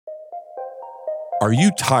Are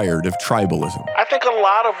you tired of tribalism? I think a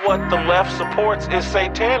lot of what the left supports is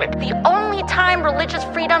satanic. The only time religious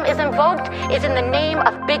freedom is invoked is in the name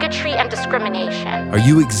of bigotry and discrimination. Are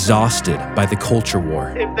you exhausted by the culture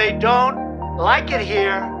war? If they don't like it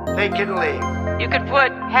here, they can leave. You could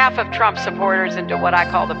put half of Trump supporters into what I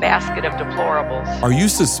call the basket of deplorables. Are you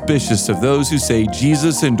suspicious of those who say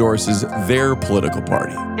Jesus endorses their political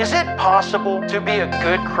party? Is it possible to be a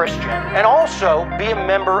good Christian and also be a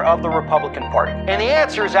member of the Republican Party? And the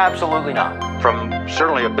answer is absolutely not. From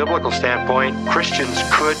certainly a biblical standpoint, Christians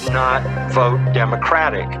could not vote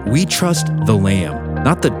Democratic. We trust the lamb,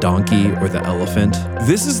 not the donkey or the elephant.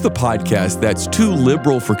 This is the podcast that's too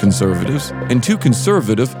liberal for conservatives and too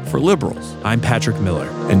conservative for liberals. I'm Patrick Miller.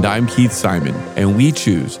 And I'm Keith Simon, and we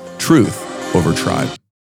choose truth over tribe.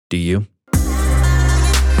 Do you?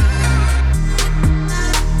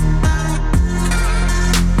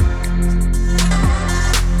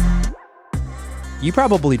 You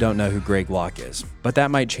probably don't know who Greg Locke is, but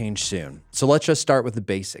that might change soon. So let's just start with the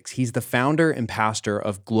basics. He's the founder and pastor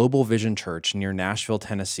of Global Vision Church near Nashville,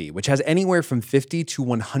 Tennessee, which has anywhere from 50 to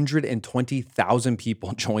 120,000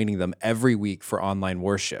 people joining them every week for online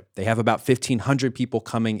worship. They have about 1,500 people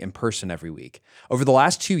coming in person every week. Over the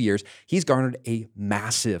last 2 years, he's garnered a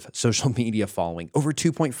massive social media following, over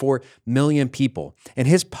 2.4 million people. And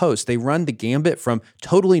his posts, they run the gambit from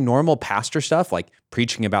totally normal pastor stuff like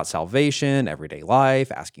preaching about salvation, everyday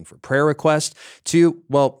life, asking for prayer requests, to,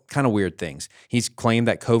 well, kind of weird things. He's claimed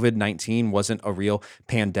that COVID-19 wasn't a real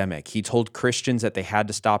pandemic. He told Christians that they had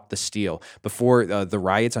to stop the steal. Before the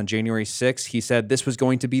riots on January 6th, he said this was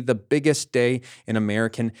going to be the biggest day in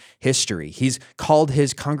American history. He's called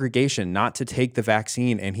his congregation not to take the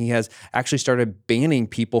vaccine, and he has actually started banning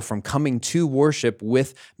people from coming to worship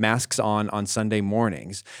with masks on Sunday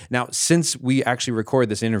mornings. Now, since we actually recorded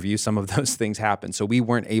this interview, some of those things happened, so we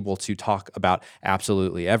weren't able to talk about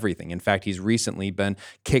absolutely everything. In fact, he's recently been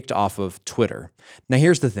kicked off of Twitter. Now,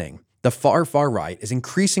 here's the thing. The far right is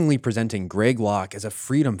increasingly presenting Greg Locke as a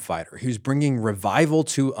freedom fighter who's bringing revival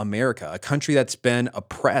to America, a country that's been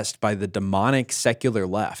oppressed by the demonic secular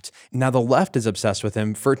left. Now, the left is obsessed with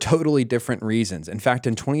him for totally different reasons. In fact,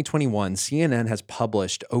 in 2021, CNN has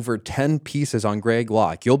published over 10 pieces on Greg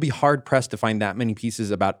Locke. You'll be hard-pressed to find that many pieces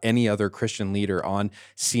about any other Christian leader on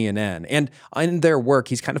CNN. And in their work,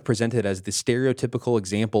 he's kind of presented as the stereotypical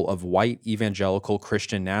example of white evangelical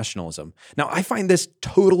Christian nationalism. Now, I find this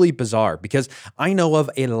totally bizarre because I know of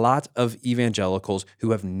a lot of evangelicals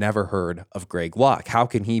who have never heard of Greg Locke. How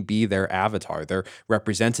can he be their avatar, their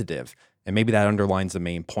representative? And maybe that underlines the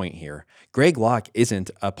main point here. Greg Locke isn't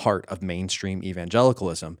a part of mainstream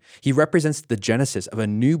evangelicalism. He represents the genesis of a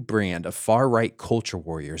new brand of far-right culture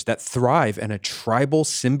warriors that thrive in a tribal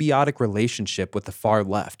symbiotic relationship with the far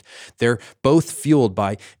left. They're both fueled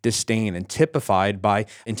by disdain and typified by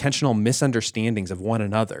intentional misunderstandings of one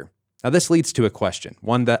another. Now, this leads to a question,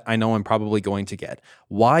 one that I know I'm probably going to get.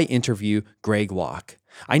 Why interview Greg Locke?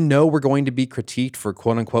 I know we're going to be critiqued for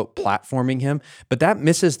quote-unquote platforming him, but that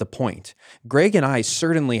misses the point. Greg and I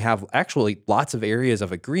certainly have actually lots of areas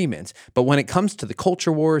of agreement, but when it comes to the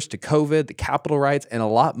culture wars, to COVID, the Capitol riots, and a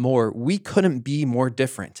lot more, we couldn't be more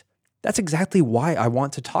different. That's exactly why I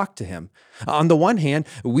want to talk to him. On the one hand,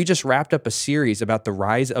 we just wrapped up a series about the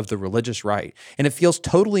rise of the religious right, and it feels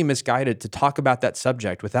totally misguided to talk about that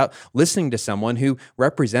subject without listening to someone who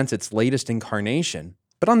represents its latest incarnation.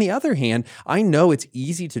 But on the other hand, I know it's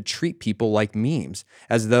easy to treat people like memes,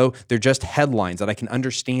 as though they're just headlines that I can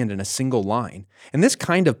understand in a single line. And this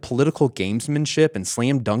kind of political gamesmanship and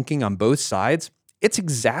slam dunking on both sides, it's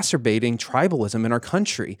exacerbating tribalism in our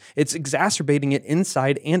country. It's exacerbating it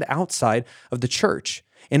inside and outside of the church.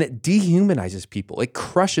 And it dehumanizes people. It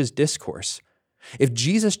crushes discourse. If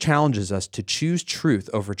Jesus challenges us to choose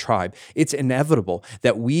truth over tribe, it's inevitable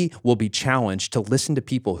that we will be challenged to listen to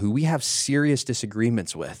people who we have serious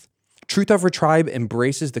disagreements with. Truth over tribe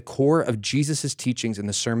embraces the core of Jesus' teachings in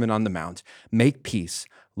the Sermon on the Mount. Make peace,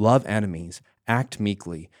 love enemies, act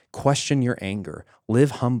meekly, question your anger,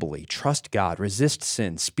 live humbly, trust God, resist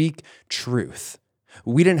sin, speak truth.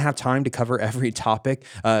 We didn't have time to cover every topic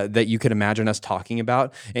that you could imagine us talking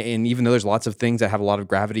about. And even though there's lots of things that have a lot of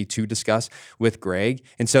gravity to discuss with Greg.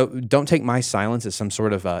 And so don't take my silence as some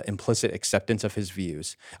sort of implicit acceptance of his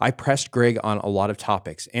views. I pressed Greg on a lot of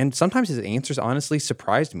topics, and sometimes his answers honestly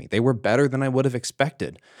surprised me. They were better than I would have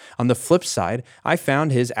expected. On the flip side, I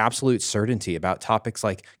found his absolute certainty about topics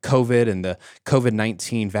like COVID and the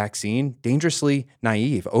COVID-19 vaccine dangerously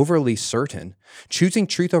naive, overly certain. Choosing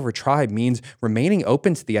truth over tribe means remaining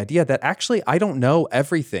open to the idea that actually I don't know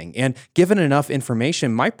everything, and given enough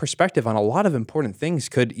information, my perspective on a lot of important things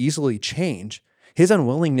could easily change. His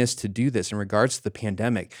unwillingness to do this in regards to the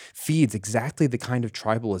pandemic feeds exactly the kind of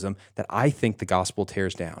tribalism that I think the gospel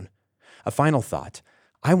tears down. A final thought.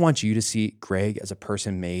 I want you to see Greg as a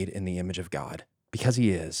person made in the image of God, because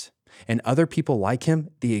he is, and other people like him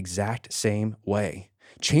the exact same way.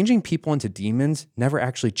 Changing people into demons never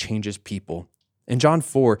actually changes people. In John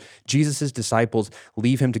 4, Jesus' disciples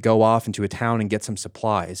leave him to go off into a town and get some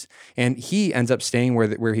supplies. And he ends up staying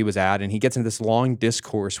where he was at, and he gets into this long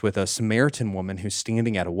discourse with a Samaritan woman who's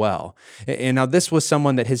standing at a well. And now this was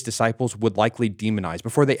someone that his disciples would likely demonize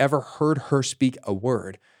before they ever heard her speak a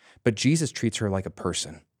word. But Jesus treats her like a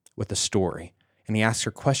person with a story. And he asks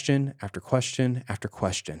her question after question after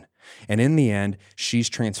question. And in the end, she's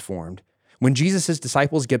transformed. When Jesus'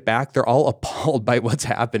 disciples get back, they're all appalled by what's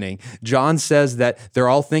happening. John says that they're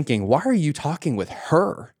all thinking, why are you talking with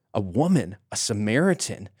her, a woman, a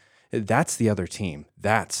Samaritan? That's the other team.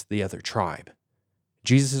 That's the other tribe.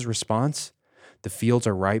 Jesus' response, the fields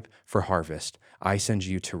are ripe for harvest. I send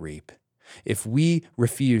you to reap. If we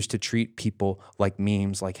refuse to treat people like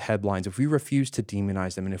memes, like headlines, if we refuse to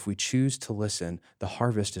demonize them, and if we choose to listen, the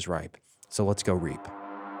harvest is ripe. So let's go reap.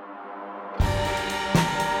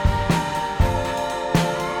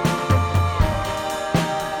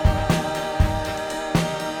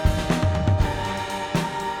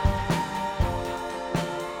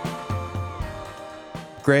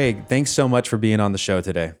 Greg, thanks so much for being on the show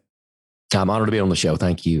today. I'm honored to be on the show.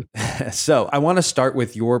 Thank you. So I want to start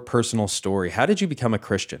with your personal story. How did you become a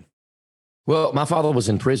Christian? Well, my father was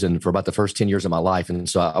in prison for about the first 10 years of my life. And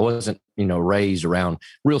so I wasn't, raised around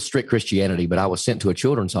real strict Christianity, but I was sent to a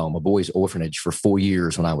children's home, a boys' orphanage for 4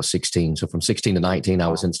 years when I was 16. So from 16 to 19, I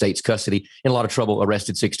was in state's custody, in a lot of trouble,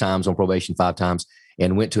 arrested 6 times, on probation 5 times,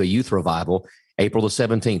 and went to a youth revival, April the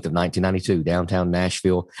 17th of 1992, downtown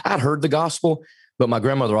Nashville. I'd heard the gospel, but my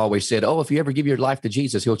grandmother always said, if you ever give your life to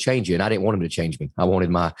Jesus, he'll change you. And I didn't want him to change me. I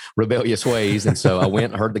wanted my rebellious ways. And so I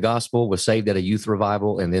went, heard the gospel, was saved at a youth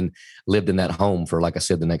revival, and then lived in that home for, like I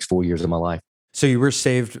said, the next 4 years of my life. So you were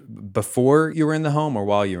saved before you were in the home or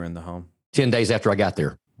while you were in the home? 10 days after I got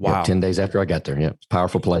there. Wow. Yeah, 10 days after I got there. Yeah.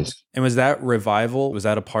 Powerful place. And was that revival, was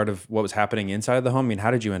that a part of what was happening inside of the home? I mean, how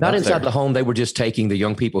did you end up there? Not inside the home. They were just taking the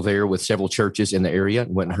young people there with several churches in the area,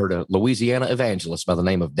 and went and heard a Louisiana evangelist by the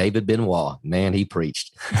name of David Benoit. Man, he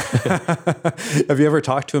preached. Have you ever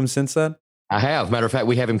talked to him since then? I have. Matter of fact,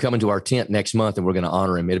 we have him coming to our tent next month, and we're going to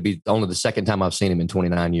honor him. It'll be only the second time I've seen him in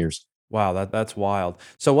 29 years. Wow, that's wild.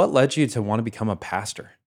 So what led you to want to become a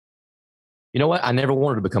pastor? You know what? I never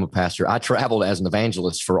wanted to become a pastor. I traveled as an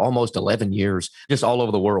evangelist for almost 11 years, just all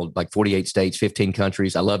over the world, like 48 states, 15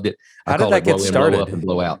 countries. I loved it. How did that get started? Blow up and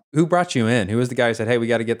blow out. Who brought you in? Who was the guy who said, hey, we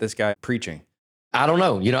got to get this guy preaching? I don't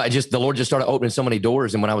know. The Lord just started opening so many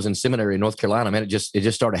doors. And when I was in seminary in North Carolina, man, it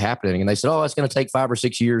just started happening. And they said, it's going to take 5 or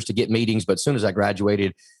 6 years to get meetings. But as soon as I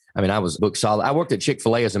graduated, I was booked solid. I worked at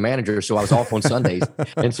Chick-fil-A as a manager, so I was off on Sundays.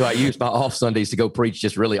 And so I used my off Sundays to go preach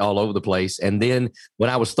just really all over the place. And then when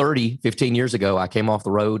I was 15 years ago, I came off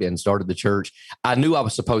the road and started the church. I knew I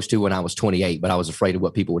was supposed to when I was 28, but I was afraid of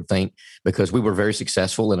what people would think, because we were very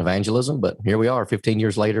successful in evangelism. But here we are 15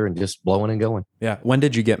 years later and just blowing and going. Yeah. When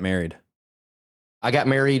did you get married? I got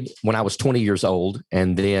married when I was 20 years old.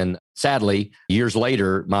 And then sadly, years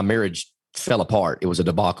later, my marriage fell apart. It was a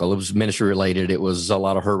debacle. It was ministry related. It was a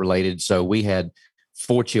lot of her related. So we had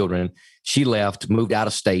 4 children. She left, moved out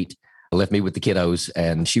of state, left me with the kiddos,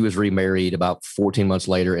 and she was remarried about 14 months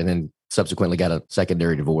later, and then subsequently got a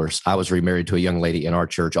secondary divorce. I was remarried to a young lady in our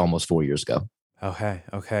church almost 4 years ago.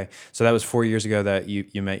 Okay. So that was 4 years ago that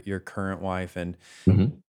you met your current wife. And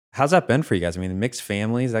Mm-hmm. How's that been for you guys? Mixed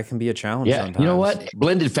families, that can be a challenge sometimes. You know what?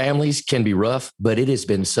 Blended families can be rough, but it has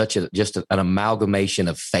been such an amalgamation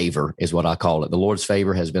of favor is what I call it. The Lord's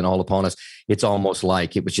favor has been all upon us. It's almost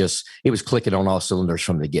like it was clicking on all cylinders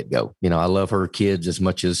from the get-go. I love her kids as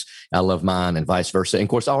much as I love mine, and vice versa. And of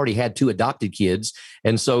course, I already had 2 adopted kids.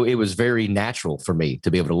 And so it was very natural for me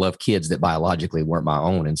to be able to love kids that biologically weren't my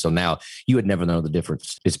own. And so now you would never know the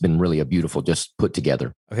difference. It's been really a beautiful, just put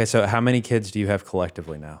together. Okay. So how many kids do you have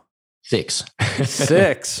collectively now? 6.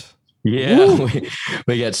 6. Yeah,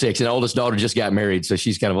 we got 6. And the oldest daughter just got married, so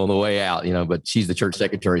she's kind of on the way out, but she's the church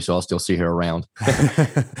secretary, so I'll still see her around.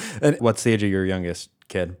 And what's the age of your youngest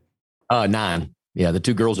kid? 9. Yeah, the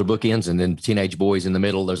 2 girls are bookends, and then teenage boys in the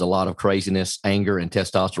middle. There's a lot of craziness, anger, and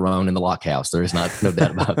testosterone in the lock house. There is no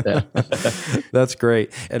doubt about that. That's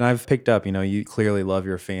great. And I've picked up, you clearly love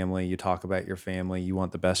your family. You talk about your family. You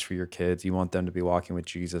want the best for your kids. You want them to be walking with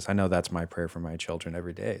Jesus. I know that's my prayer for my children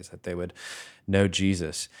every day, is that they would know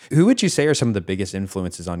Jesus. Who would you say are some of the biggest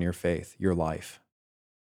influences on your faith, your life?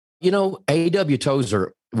 A.W.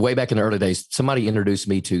 Tozer way back in the early days, somebody introduced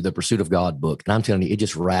me to the Pursuit of God book. And I'm telling you, it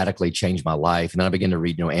just radically changed my life. And then I began to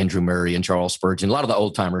read, Andrew Murray and Charles Spurgeon, a lot of the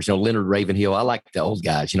old timers, Leonard Ravenhill. I like the old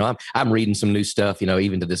guys. I'm reading some new stuff,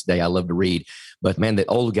 even to this day, I love to read. But man, the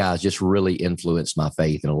old guys just really influenced my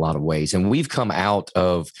faith in a lot of ways. And we've come out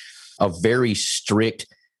of a very strict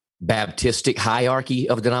Baptistic hierarchy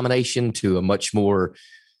of denomination to a much more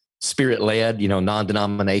Spirit-led,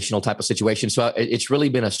 non-denominational type of situation. So it's really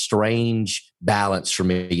been a strange balance for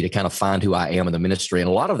me to kind of find who I am in the ministry. And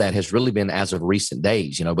a lot of that has really been as of recent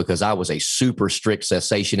days, because I was a super strict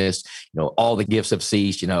cessationist, all the gifts have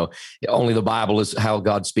ceased, only the Bible is how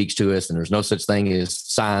God speaks to us. And there's no such thing as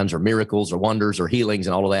signs or miracles or wonders or healings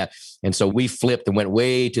and all of that. And so we flipped and went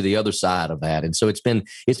way to the other side of that. And so it's been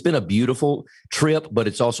a beautiful trip, but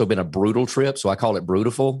it's also been a brutal trip. So I call it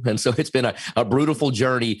brutal. And so it's been a brutal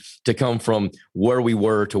journey to come from where we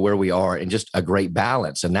were to where we are, and just a great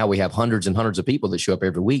balance. And now we have hundreds and hundreds of people that show up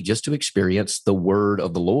every week just to experience the word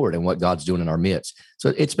of the Lord and what God's doing in our midst.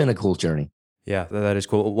 So it's been a cool journey. Yeah, that is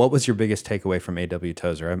cool. What was your biggest takeaway from A.W.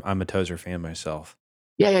 Tozer? I'm a Tozer fan myself.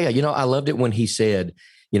 Yeah. I loved it when he said,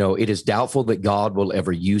 it is doubtful that God will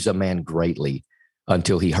ever use a man greatly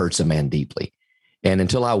until he hurts a man deeply. And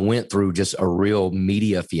until I went through just a real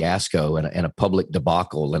media fiasco and a public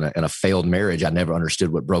debacle and a failed marriage, I never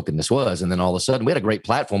understood what brokenness was. And then all of a sudden, we had a great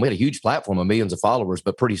platform. We had a huge platform of millions of followers,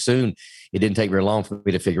 but pretty soon it didn't take very long for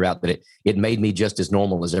me to figure out that it made me just as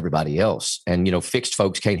normal as everybody else. And, fixed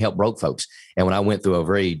folks can't help broke folks. And when I went through a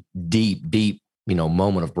very deep,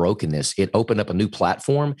 moment of brokenness, it opened up a new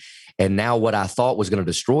platform. And now what I thought was going to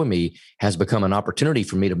destroy me has become an opportunity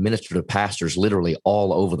for me to minister to pastors literally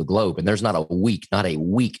all over the globe. And there's not a week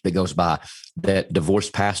that goes by that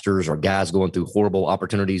divorced pastors or guys going through horrible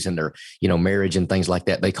opportunities in their, marriage and things like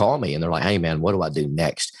that, they call me and they're like, hey man, what do I do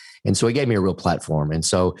next? And so he gave me a real platform. And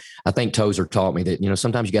so I think Tozer taught me that,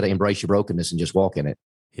 sometimes you got to embrace your brokenness and just walk in it.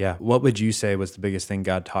 Yeah. What would you say was the biggest thing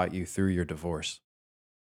God taught you through your divorce?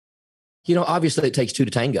 Obviously it takes two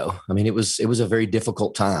to tango. I mean, it was a very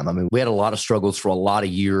difficult time. I mean, we had a lot of struggles for a lot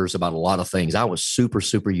of years about a lot of things. I was super,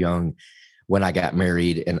 super young when I got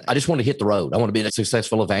married, and I just wanted to hit the road. I want to be a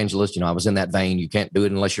successful evangelist. I was in that vein. You can't do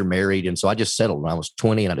it unless you're married. And so I just settled when I was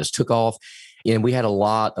 20 and I just took off. And we had a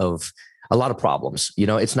lot of problems.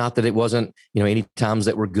 It's not that it wasn't, any times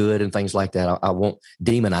that were good and things like that. I won't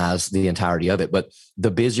demonize the entirety of it, but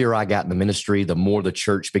the busier I got in the ministry, the more the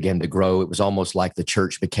church began to grow. It was almost like the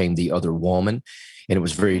church became the other woman. And it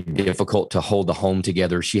was very difficult to hold the home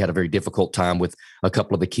together. She had a very difficult time with a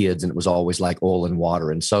couple of the kids, and it was always like oil and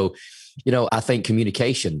water. And so, I think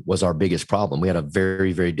communication was our biggest problem. We had a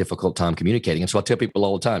very, very difficult time communicating. And so I tell people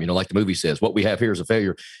all the time, like the movie says, what we have here is a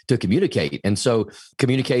failure to communicate. And so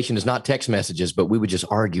communication is not text messages, but we would just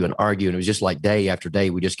argue and argue. And it was just like day after day,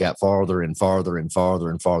 we just got farther and farther and farther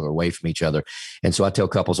and farther away from each other. And so I tell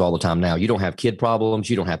couples all the time now, you don't have kid problems.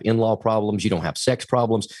 You don't have in-law problems. You don't have sex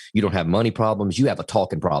problems. You don't have money problems. You have a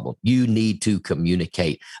talking problem. You need to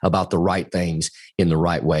communicate about the right things in the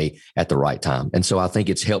right way at the right time. And so I think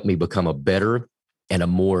it's helped me become a better and a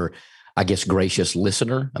more, gracious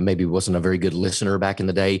listener. I maybe wasn't a very good listener back in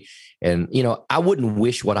the day. And, I wouldn't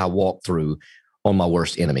wish what I walked through on my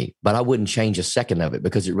worst enemy, but I wouldn't change a second of it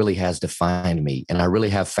because it really has defined me. And I really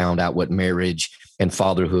have found out what marriage and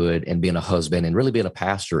fatherhood and being a husband and really being a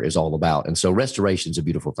pastor is all about. And so restoration is a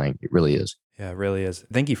beautiful thing. It really is. Yeah, it really is.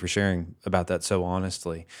 Thank you for sharing about that so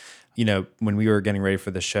honestly. When we were getting ready for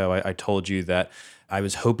the show, I told you that I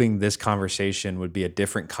was hoping this conversation would be a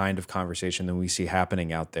different kind of conversation than we see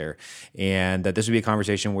happening out there. And that this would be a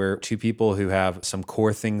conversation where two people who have some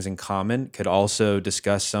core things in common could also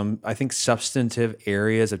discuss some, I think, substantive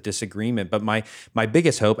areas of disagreement. But my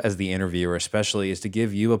biggest hope as the interviewer especially is to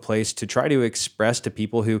give you a place to try to express to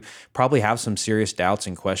people who probably have some serious doubts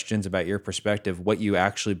and questions about your perspective, what you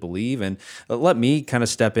actually believe. And let me kind of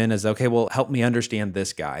step in as, okay, well, help me understand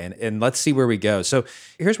this guy and let's see where we go. So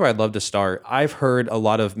here's where I'd love to start. I've heard a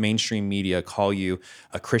lot of mainstream media call you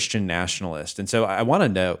a Christian nationalist. And so I want to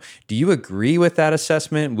know, do you agree with that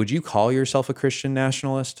assessment? Would you call yourself a Christian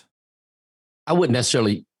nationalist? I wouldn't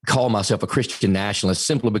necessarily call myself a Christian nationalist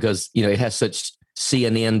simply because, it has such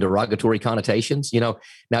CNN derogatory connotations. Now,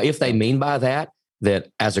 if they mean by that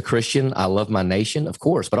as a Christian, I love my nation, of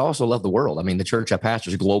course, but I also love the world. I mean, the church I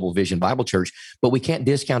pastor is Global Vision Bible Church, but we can't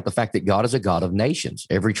discount the fact that God is a God of nations.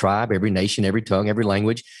 Every tribe, every nation, every tongue, every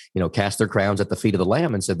language, cast their crowns at the feet of the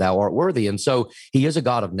Lamb and said, thou art worthy. And so he is a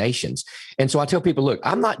God of nations. And so I tell people, look,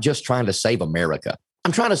 I'm not just trying to save America.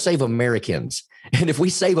 I'm trying to save Americans. And if we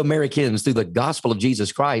save Americans through the gospel of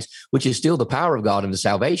Jesus Christ, which is still the power of God into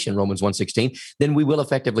salvation, Romans 1:16, then we will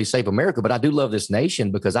effectively save America. But I do love this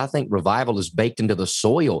nation because I think revival is baked into the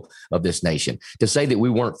soil of this nation. To say that we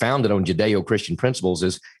weren't founded on Judeo-Christian principles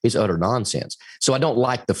is utter nonsense. So I don't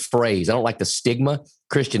like the phrase, I don't like the stigma,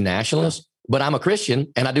 Christian nationalist. But I'm a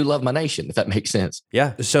Christian and I do love my nation, if that makes sense.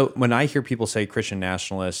 Yeah. So when I hear people say Christian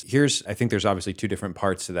nationalist, I think there's obviously two different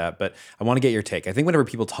parts to that, but I want to get your take. I think whenever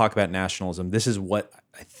people talk about nationalism, this is what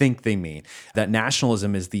I think they mean, that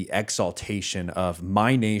nationalism is the exaltation of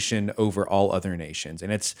my nation over all other nations.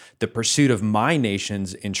 And it's the pursuit of my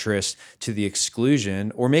nation's interests to the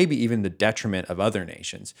exclusion or maybe even the detriment of other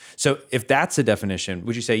nations. So if that's a definition,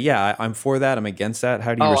 would you say, yeah, I'm for that, I'm against that?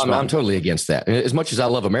 How do you respond? I'm totally against that. As much as I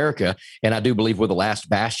love America, and I do believe we're the last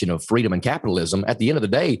bastion of freedom and capitalism, at the end of the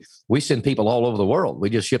day, we send people all over the world. We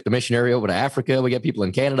just shipped a missionary over to Africa. We got people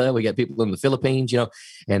in Canada. We got people in the Philippines,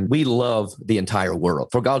 and we love the entire world.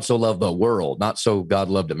 For God so loved the world, not so God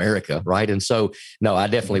loved America, right? And so, no, I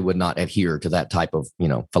definitely would not adhere to that type of,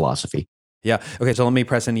 philosophy. Yeah. Okay. So let me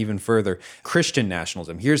press in even further. Christian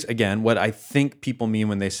nationalism. Here's again what I think people mean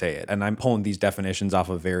when they say it. And I'm pulling these definitions off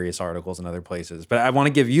of various articles and other places. But I want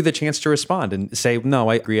to give you the chance to respond and say, no,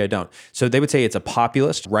 I agree, I don't. So they would say it's a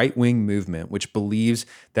populist right-wing movement which believes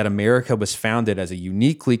that America was founded as a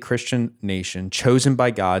uniquely Christian nation chosen by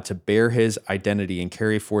God to bear his identity and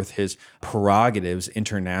carry forth his prerogatives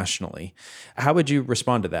internationally. How would you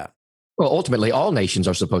respond to that? Well, ultimately, all nations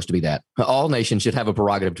are supposed to be that. All nations should have a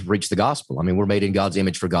prerogative to preach the gospel. I mean, we're made in God's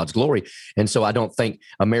image for God's glory. And so I don't think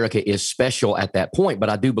America is special at that point, but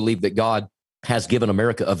I do believe that God has given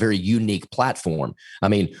America a very unique platform. I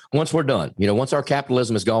mean, once we're done, once our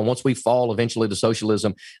capitalism is gone, once we fall eventually to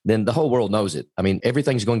socialism, then the whole world knows it. I mean,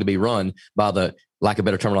 everything's going to be run by the, lack of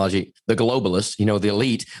better terminology, the globalists, the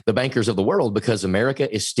elite, the bankers of the world, because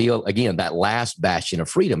America is still, again, that last bastion of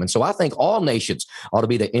freedom. And so I think all nations ought to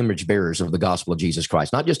be the image bearers of the gospel of Jesus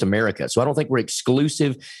Christ, not just America. So I don't think we're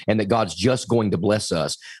exclusive and that God's just going to bless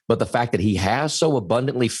us. But the fact that he has so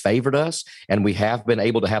abundantly favored us and we have been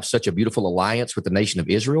able to have such a beautiful alliance with the nation of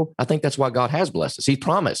Israel, I think that's why God has blessed us. He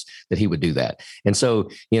promised that he would do that. And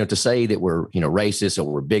so, to say that we're, racist or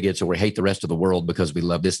we're bigots or we hate the rest of the world because we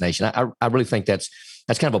love this nation, I really think that's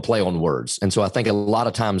kind of a play on words. And so I think a lot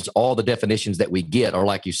of times all the definitions that we get are,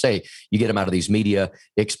 like you say, you get them out of these media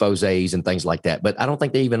exposés and things like that. But I don't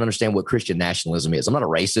think they even understand what Christian nationalism is. I'm not a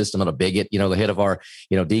racist. I'm not a bigot. The head of our,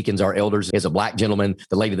 deacons, our elders is a black gentleman.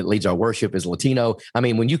 The lady that leads our worship is Latino. I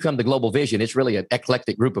mean, when you come to Global Vision, it's really an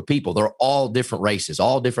eclectic group of people. They're all different races,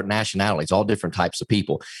 all different nationalities, all different types of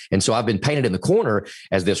people. And so I've been painted in the corner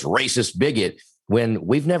as this racist bigot when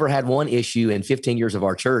we've never had one issue in 15 years of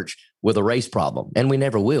our church with a race problem. And we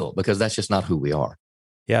never will, because that's just not who we are.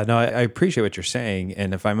 Yeah, no, I appreciate what you're saying.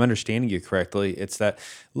 And if I'm understanding you correctly, it's that,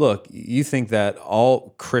 look, you think that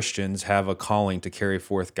all Christians have a calling to carry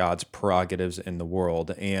forth God's prerogatives in the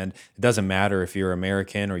world. And it doesn't matter if you're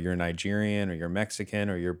American or you're Nigerian or you're Mexican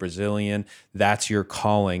or you're Brazilian, that's your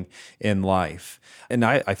calling in life. And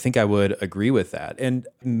I think I would agree with that. And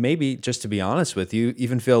maybe, just to be honest with you,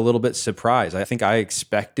 even feel a little bit surprised. I think I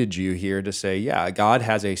expected you here to say, yeah, God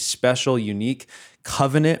has a special, unique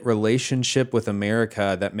covenant relationship with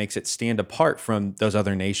America that makes it stand apart from those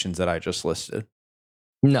other nations that I just listed.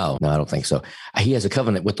 No, I don't think so. He has a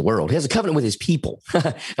covenant with the world. He has a covenant with his people.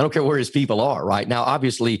 I don't care where his people are right now.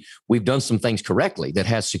 Obviously, we've done some things correctly that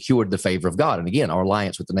has secured the favor of God. And again, our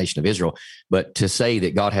alliance with the nation of Israel. But to say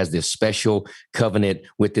that God has this special covenant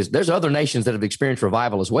with this, there's other nations that have experienced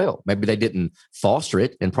revival as well. Maybe they didn't foster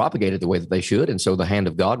it and propagate it the way that they should. And so the hand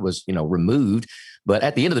of God was, removed. But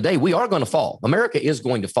at the end of the day, we are going to fall. America is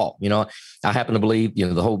going to fall. I happen to believe,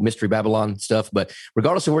 the whole Mystery Babylon stuff, but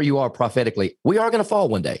regardless of where you are prophetically, we are going to fall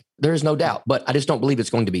one day. There is no doubt, but I just don't believe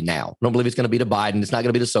it's going to be now. I don't believe it's going to be to Biden. It's not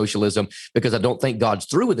going to be to socialism, because I don't think God's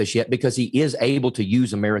through with us yet, because he is able to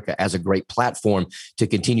use America as a great platform to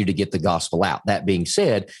continue to get the gospel out. That being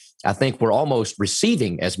said, I think we're almost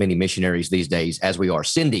receiving as many missionaries these days as we are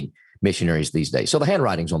sending missionaries these days. So the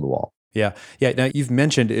handwriting's on the wall. Yeah. Now, you've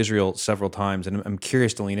mentioned Israel several times, and I'm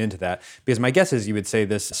curious to lean into that, because my guess is you would say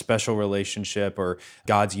this special relationship or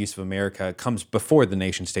God's use of America comes before the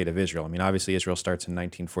nation state of Israel. I mean, obviously, Israel starts in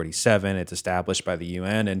 1947. It's established by the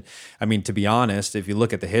UN. And I mean, to be honest, if you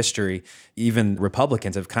look at the history, even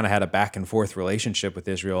Republicans have kind of had a back and forth relationship with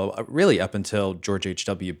Israel, really up until George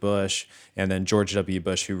H.W. Bush, and then George W.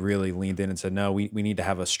 Bush, who really leaned in and said, no, we need to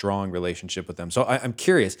have a strong relationship with them. So I'm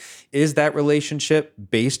curious, is that relationship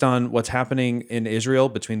based on what's happening in Israel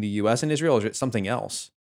between the U.S. and Israel, or is it something else?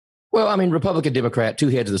 Well, I mean, Republican, Democrat, two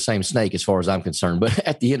heads of the same snake as far as I'm concerned. But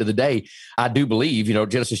at the end of the day, I do believe,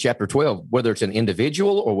 Genesis chapter 12, whether it's an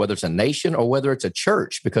individual or whether it's a nation or whether it's a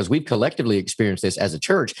church, because we've collectively experienced this as a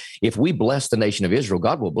church. If we bless the nation of Israel,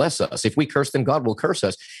 God will bless us. If we curse them, God will curse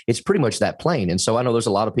us. It's pretty much that plain. And so I know there's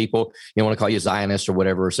a lot of people, want to call you Zionist or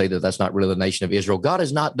whatever, or say that that's not really the nation of Israel. God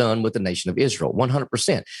is not done with the nation of Israel,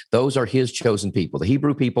 100%. Those are his chosen people. The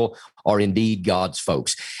Hebrew people are indeed God's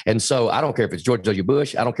folks. And so I don't care if it's George W.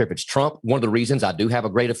 Bush. I don't care if it's Trump. One of the reasons I do have a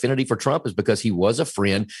great affinity for Trump is because he was a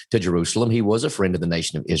friend to Jerusalem. He was a friend of the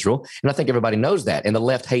nation of Israel. And I think everybody knows that. And the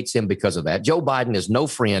left hates him because of that. Joe Biden is no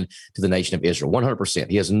friend to the nation of Israel,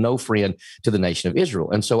 100%. He has no friend to the nation of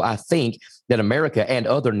Israel. And so I think that America and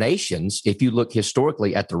other nations, if you look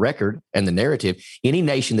historically at the record and the narrative, any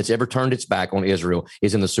nation that's ever turned its back on Israel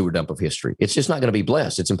is in the sewer dump of history. It's just not going to be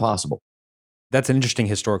blessed. It's impossible. That's an interesting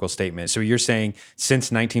historical statement. So you're saying since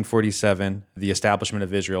 1947, the establishment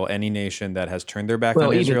of Israel, any nation that has turned their back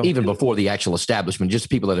on Israel? Even before the actual establishment, just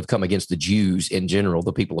people that have come against the Jews in general,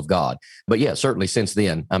 the people of God. But yeah, certainly since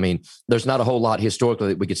then, I mean, there's not a whole lot historically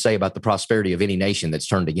that we could say about the prosperity of any nation that's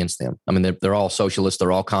turned against them. I mean, they're all socialists.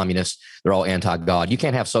 They're all communists. They're all anti-God. You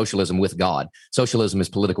can't have socialism with God. Socialism is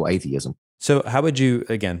political atheism. So how would you,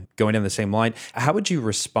 again, going down the same line, how would you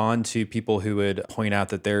respond to people who would point out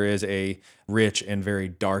that there is a rich and very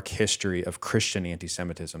dark history of Christian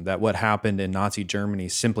anti-Semitism, that what happened in Nazi Germany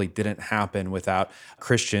simply didn't happen without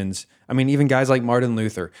Christians? I mean, even guys like Martin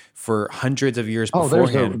Luther for hundreds of years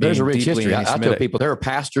beforehand. There's a rich history. I tell people there are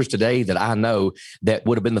pastors today that I know that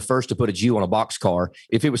would have been the first to put a Jew on a boxcar.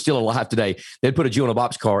 If it was still alive today, they'd put a Jew on a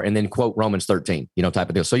boxcar and then quote Romans 13, type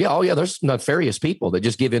of deal. So yeah, there's nefarious people that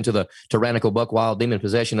just give into the tyrannical, buck wild, demon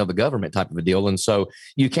possession of the government type of a deal. And so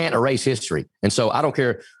you can't erase history. And so I don't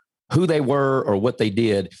care who they were or what they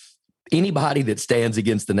did. Anybody that stands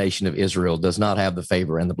against the nation of Israel does not have the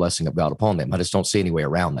favor and the blessing of God upon them. I just don't see any way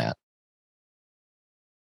around that.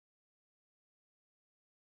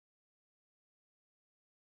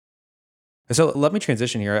 So let me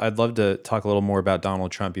transition here. I'd love to talk a little more about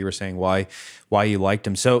Donald Trump. You were saying why you liked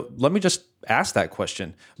him. So let me just ask that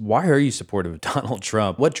question. Why are you supportive of Donald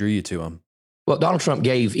Trump? What drew you to him? Well, Donald Trump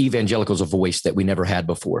gave evangelicals a voice that we never had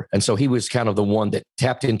before. And so he was kind of the one that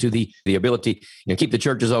tapped into the ability, keep the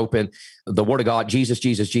churches open, the word of God, Jesus,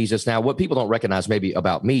 Jesus, Jesus. Now, what people don't recognize maybe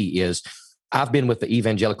about me is I've been with the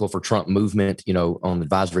Evangelical for Trump movement, on the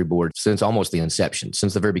advisory board since almost the inception,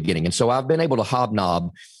 since the very beginning. And so I've been able to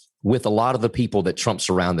hobnob with a lot of the people that Trump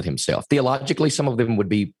surrounded himself. Theologically, some of them would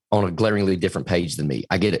be on a glaringly different page than me.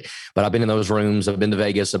 I get it. But I've been in those rooms. I've been to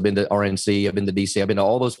Vegas. I've been to RNC. I've been to DC. I've been to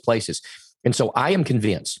all those places. And so I am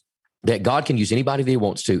convinced that God can use anybody that he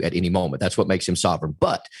wants to at any moment. That's what makes him sovereign.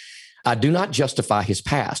 But I do not justify his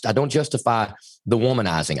past. I don't justify the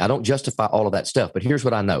womanizing. I don't justify all of that stuff. But here's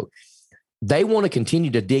what I know. They want to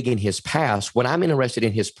continue to dig in his past when I'm interested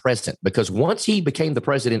in his present, because once he became the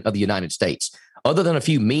president of the United States, other than a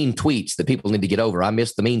few mean tweets that people need to get over, I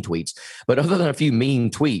miss the mean tweets, but other than a few mean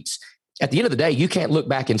tweets, at the end of the day, you can't look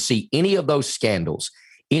back and see any of those scandals,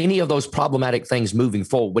 any of those problematic things moving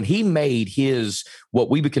forward. When he made his, what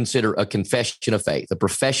we would consider a confession of faith, a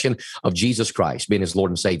profession of Jesus Christ being his Lord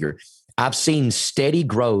and Savior, I've seen steady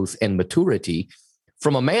growth and maturity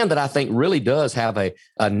from a man that I think really does have a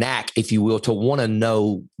knack, if you will, to want to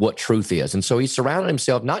know what truth is. And so he's surrounded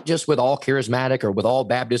himself not just with all charismatic or with all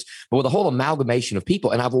Baptists, but with a whole amalgamation of people.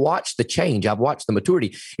 And I've watched the change. I've watched the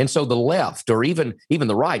maturity. And so the left or even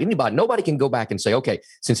the right, nobody can go back and say, okay,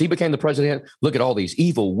 since he became the president, look at all these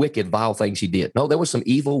evil, wicked, vile things he did. No, there was some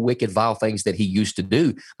evil, wicked, vile things that he used to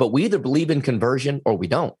do. But we either believe in conversion or we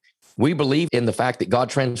don't. We believe in the fact that God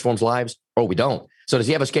transforms lives or we don't. So does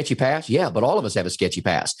he have a sketchy past? Yeah, but all of us have a sketchy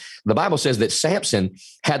past. The Bible says that Samson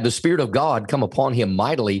had the Spirit of God come upon him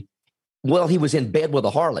mightily. Well, he was in bed with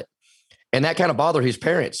a harlot. And that kind of bothered his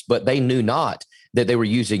parents, but they knew not that they were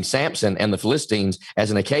using Samson and the Philistines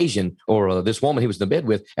as an occasion, or this woman he was in bed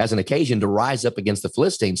with as an occasion to rise up against the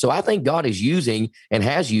Philistines. So I think God is using and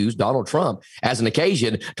has used Donald Trump as an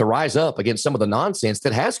occasion to rise up against some of the nonsense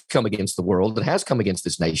that has come against the world, that has come against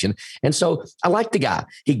this nation. And so I like the guy.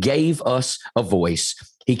 He gave us a voice.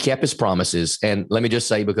 He kept his promises. And let me just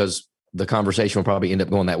say, because the conversation will probably end up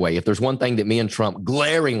going that way, if there's one thing that me and Trump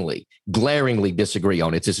glaringly disagree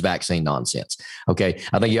on, it's this vaccine nonsense. Okay.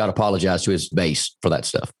 I think you ought to apologize to his base for that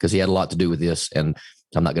stuff, because he had a lot to do with this. And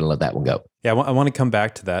So I'm not going to let that one go. Yeah, I want to come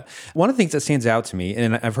back to that. One of the things that stands out to me,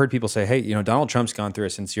 and I've heard people say, hey, Donald Trump's gone through a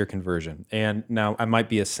sincere conversion. And now I might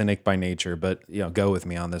be a cynic by nature, but go with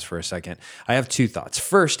me on this for a second. I have two thoughts.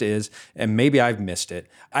 First is, and maybe I've missed it,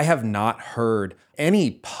 I have not heard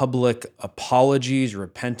any public apologies,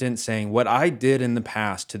 repentance, saying what I did in the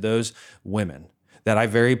past to those women that I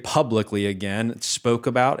very publicly, again, spoke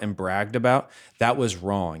about and bragged about, that was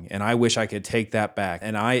wrong. And I wish I could take that back.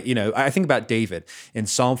 And I think about David in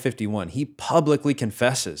Psalm 51. He publicly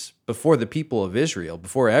confesses before the people of Israel,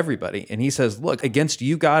 before everybody. And he says, look, against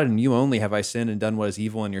you, God, and you only have I sinned and done what is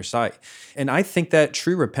evil in your sight. And I think that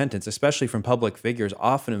true repentance, especially from public figures,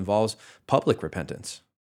 often involves public repentance.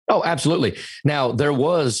 Oh, absolutely. Now, there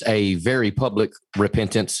was a very public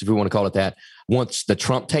repentance, if we want to call it that, once the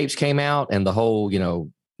Trump tapes came out and the whole, the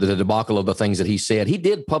debacle of the things that he said. He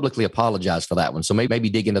did publicly apologize for that one. So maybe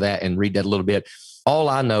dig into that and read that a little bit. All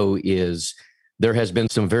I know is there has been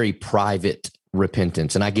some very private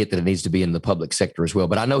repentance, and I get that it needs to be in the public sector as well.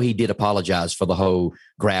 But I know he did apologize for the whole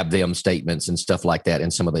grab them statements and stuff like that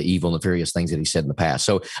and some of the evil, nefarious things that he said in the past.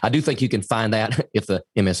 So I do think you can find that if the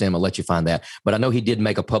MSM will let you find that. But I know he did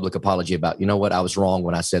make a public apology about, what, I was wrong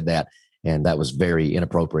when I said that. And that was very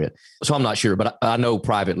inappropriate. So I'm not sure, but I know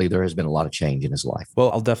privately there has been a lot of change in his life.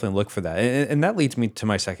 Well, I'll definitely look for that. And that leads me to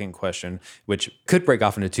my second question, which could break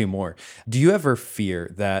off into two more. Do you ever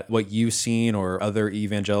fear that what you've seen or other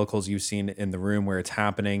evangelicals you've seen in the room where it's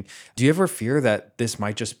happening, do you ever fear that this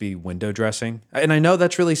might just be window dressing? And I know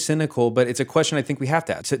that's really cynical, but it's a question I think we have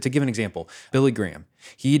to ask. To give an example, Billy Graham,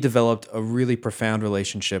 he developed a really profound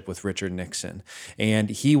relationship with Richard Nixon.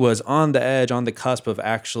 And he was on the edge, on the cusp of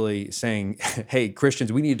actually saying, hey,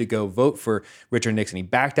 Christians, we need to go vote for Richard Nixon. He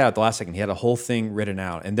backed out at the last second. He had a whole thing written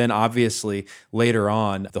out. And then obviously later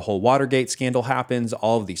on, the whole Watergate scandal happens.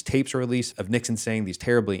 All of these tapes are released of Nixon saying these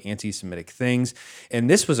terribly anti-Semitic things. And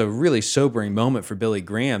this was a really sobering moment for Billy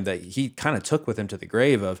Graham that he kind of took with him to the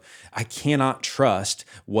grave of, I cannot trust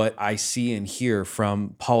what I see and hear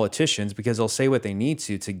from politicians because they'll say what they need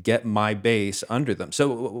to get my base under them. So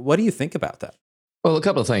what do you think about that? Well, a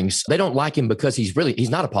couple of things. They don't like him because he's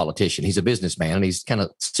not a politician. He's a businessman and he's kind of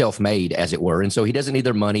self-made, as it were. And so he doesn't need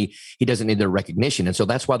their money. He doesn't need their recognition. And so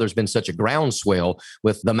that's why there's been such a groundswell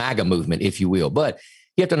with the MAGA movement, if you will. But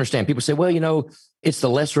you have to understand, people say, well, it's the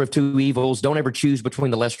lesser of two evils. Don't ever choose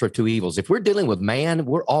between the lesser of two evils. If we're dealing with man,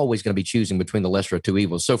 we're always going to be choosing between the lesser of two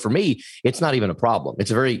evils. So for me, it's not even a problem.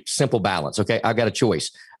 It's a very simple balance. Okay, I've got a choice.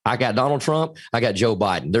 I got Donald Trump. I got Joe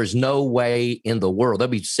Biden. There's no way in the world they'll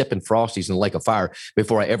be sipping Frosties in the lake of fire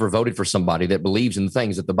before I ever voted for somebody that believes in the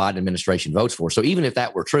things that the Biden administration votes for. So even if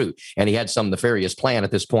that were true and he had some nefarious plan at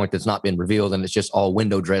this point that's not been revealed and it's just all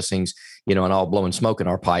window dressings, and all blowing smoke in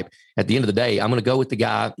our pipe, at the end of the day, I'm going to go with the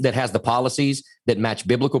guy that has the policies that match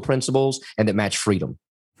biblical principles and that match freedom.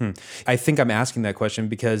 I think I'm asking that question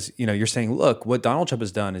because, you're saying, look, what Donald Trump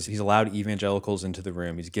has done is he's allowed evangelicals into the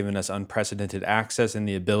room. He's given us unprecedented access and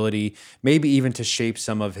the ability, maybe even to shape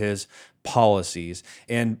some of his policies.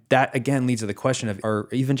 And that, again, leads to the question of, are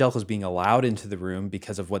evangelicals being allowed into the room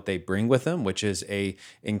because of what they bring with them, which is a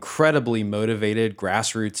incredibly motivated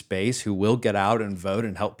grassroots base who will get out and vote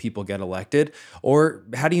and help people get elected? Or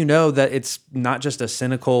how do you know that it's not just a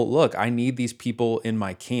cynical, look, I need these people in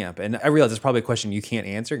my camp? And I realize it's probably a question you can't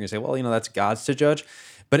answer. You say, well, that's God's to judge.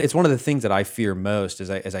 But it's one of the things that I fear most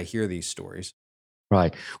as I hear these stories.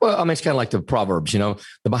 Right. Well, it's kind of like the Proverbs, the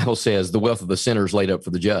Bible says the wealth of the sinner is laid up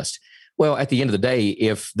for the just. Well, at the end of the day,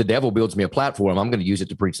 if the devil builds me a platform, I'm going to use it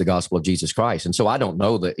to preach the gospel of Jesus Christ. And so I don't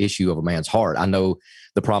know the issue of a man's heart. I know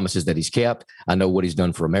the promises that he's kept. I know what he's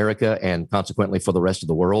done for America and consequently for the rest of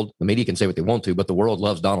the world. The media can say what they want to, but the world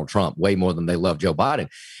loves Donald Trump way more than they love Joe Biden.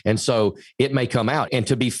 And so it may come out. And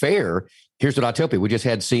to be fair, here's what I tell people. We just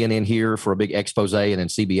had CNN here for a big expose, and then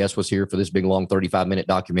CBS was here for this big, long 35-minute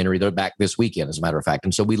documentary. They're back this weekend, as a matter of fact.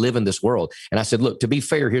 And so we live in this world. And I said, look, to be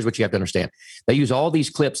fair, here's what you have to understand. They use all these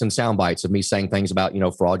clips and sound bites of me saying things about,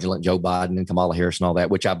 fraudulent Joe Biden and Kamala Harris and all that,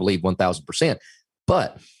 which I believe 1,000%.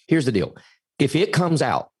 But here's the deal. If it comes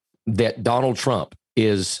out that Donald Trump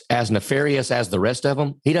is as nefarious as the rest of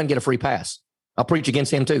them, he doesn't get a free pass. I'll preach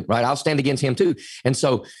against him too, right? I'll stand against him too. And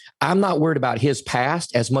so I'm not worried about his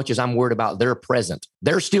past as much as I'm worried about their present.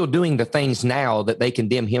 They're still doing the things now that they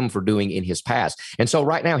condemn him for doing in his past. And so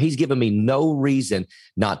right now he's given me no reason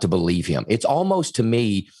not to believe him. It's almost to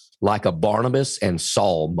me like a Barnabas and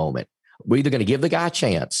Saul moment. We're either going to give the guy a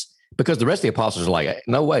chance because the rest of the apostles are like,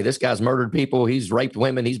 no way, this guy's murdered people. He's raped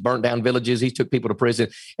women. He's burnt down villages. He took people to prison.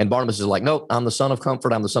 And Barnabas is like, no, I'm the son of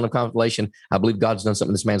comfort. I'm the son of consolation. I believe God's done something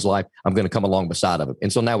in this man's life. I'm going to come along beside of him.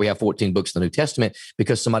 And so now we have 14 books of the New Testament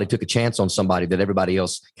because somebody took a chance on somebody that everybody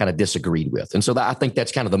else kind of disagreed with. And so I think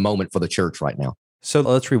that's kind of the moment for the church right now. So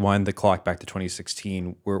let's rewind the clock back to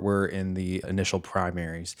 2016. We're in the initial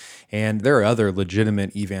primaries, and there are other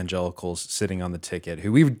legitimate evangelicals sitting on the ticket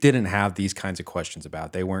who we didn't have these kinds of questions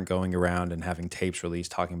about. They weren't going around and having tapes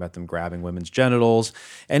released talking about them grabbing women's genitals,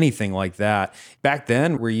 anything like that. Back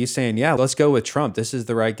then, were you saying, yeah, let's go with Trump, this is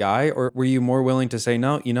the right guy? Or were you more willing to say,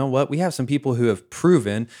 no, you know what? We have some people who have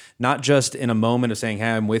proven, not just in a moment of saying,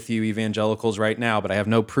 hey, I'm with you evangelicals right now, but I have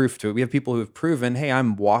no proof to it. We have people who have proven, hey,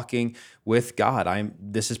 I'm walking with God.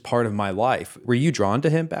 This is part of my life. Were you drawn to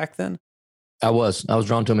him back then? I was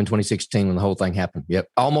drawn to him in 2016 when the whole thing happened. Yep.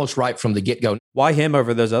 Almost right from the get-go. Why him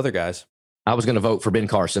over those other guys? I was going to vote for Ben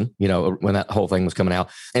Carson, when that whole thing was coming out.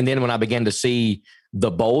 And then when I began to see the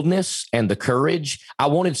boldness and the courage, I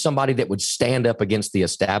wanted somebody that would stand up against the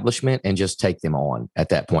establishment and just take them on at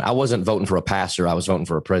that point. I wasn't voting for a pastor. I was voting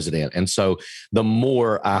for a president. And so the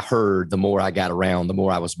more I heard, the more I got around, the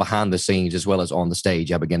more I was behind the scenes as well as on the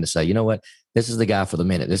stage, I began to say, you know what? This is the guy for the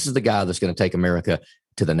minute. This is the guy that's going to take America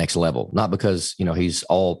to the next level, not because, he's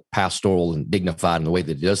all pastoral and dignified in the way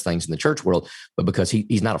that he does things in the church world, but because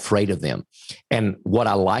he's not afraid of them. And what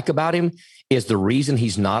I like about him is the reason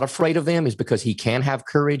he's not afraid of them is because he can have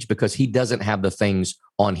courage, because he doesn't have the things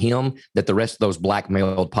on him that the rest of those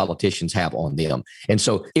blackmailed politicians have on them. And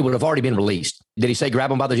so it would have already been released. Did he say grab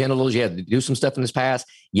them by the genitals? Yeah. Did he do some stuff in his past?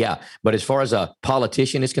 Yeah. But as far as a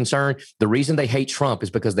politician is concerned, the reason they hate Trump is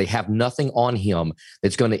because they have nothing on him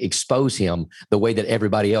that's going to expose him the way that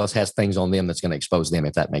everybody else has things on them that's going to expose them,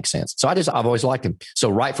 if that makes sense. So I've always liked him. So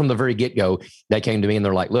right from the very get-go, they came to me and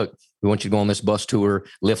they're like, look, we want you to go on this bus tour,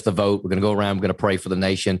 lift the vote. We're going to go around. We're going to pray for the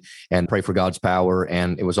nation and pray for God's power.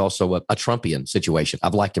 And it was also a Trumpian situation.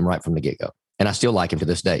 I've liked him right from the get-go. And I still like him to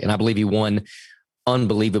this day. And I believe he won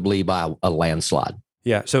unbelievably by a landslide.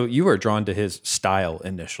 Yeah. So you were drawn to his style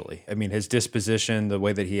initially. I mean, his disposition, the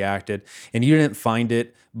way that he acted, and you didn't find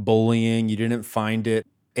it bullying. You didn't find it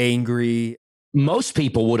angry. Most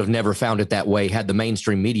people would have never found it that way had the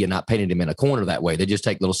mainstream media not painted him in a corner that way. They just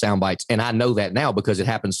take little sound bites. And I know that now because it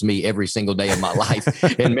happens to me every single day of my life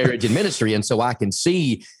in marriage and ministry. And so I can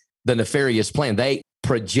see the nefarious plan. They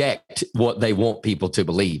project what they want people to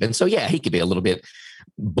believe. And so, yeah, he could be a little bit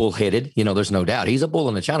bullheaded. There's no doubt. He's a bull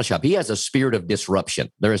in a china shop. He has a spirit of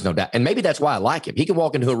disruption. There is no doubt. And maybe that's why I like him. He can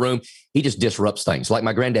walk into a room. He just disrupts things. Like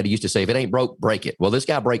my granddaddy used to say, if it ain't broke, break it. Well, this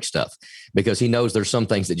guy breaks stuff because he knows there's some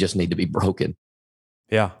things that just need to be broken.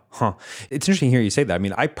 Yeah. It's interesting to hear you say that. I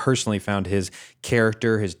mean, I personally found his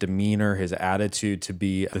character, his demeanor, his attitude to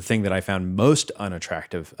be the thing that I found most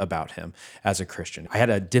unattractive about him as a Christian. I had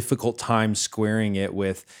a difficult time squaring it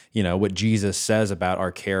with, what Jesus says about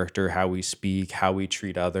our character, how we speak, how we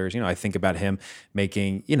treat others. I think about him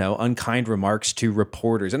making, unkind remarks to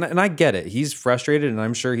reporters. And I get it. He's frustrated and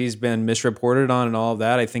I'm sure he's been misreported on and all of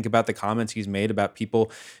that. I think about the comments he's made about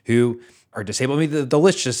people who are disabled. I mean, the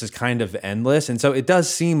list just is kind of endless. And so it does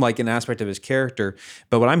seem like an aspect of his character.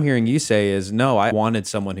 But what I'm hearing you say is, no, I wanted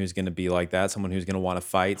someone who's going to be like that, someone who's going to want to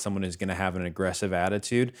fight, someone who's going to have an aggressive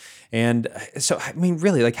attitude. And so, I mean,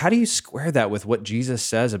 really, like, how do you square that with what Jesus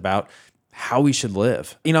says about how we should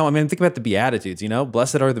live? Think about the Beatitudes,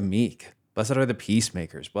 blessed are the meek. Blessed are the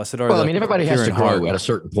peacemakers. Blessed are everybody has to grow at a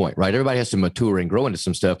certain point, right? Everybody has to mature and grow into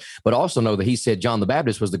some stuff, but also know that he said John the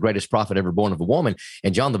Baptist was the greatest prophet ever born of a woman.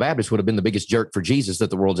 And John the Baptist would have been the biggest jerk for Jesus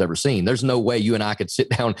that the world's ever seen. There's no way you and I could sit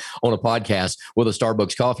down on a podcast with a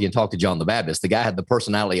Starbucks coffee and talk to John the Baptist. The guy had the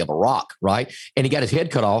personality of a rock, right? And he got his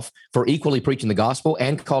head cut off for equally preaching the gospel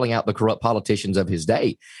and calling out the corrupt politicians of his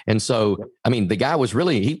day. And so, the guy was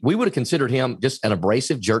really, we would have considered him just an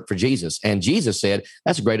abrasive jerk for Jesus. And Jesus said,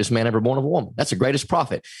 that's the greatest man ever born of a woman. That's the greatest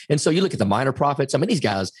prophet. And so you look at the minor prophets. These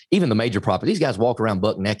guys, even the major prophets, these guys walk around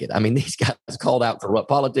buck naked. These guys called out corrupt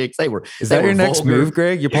politics. Is that your next move,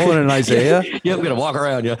 Greg? You're pulling an Isaiah? Yeah, I'm going to walk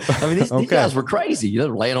around. Yeah. These guys were crazy. They're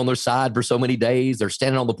laying on their side for so many days. They're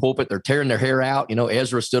standing on the pulpit. They're tearing their hair out.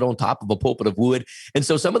 Ezra stood on top of a pulpit of wood. And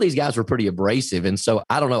so some of these guys were pretty abrasive. And so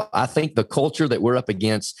I don't know. I think the culture that we're up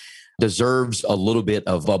against deserves a little bit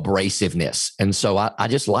of abrasiveness. And so I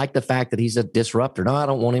just like the fact that he's a disruptor. No, I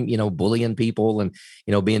don't want him, bullying people and,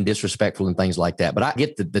 being disrespectful and things like that. But I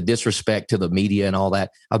get the disrespect to the media and all that.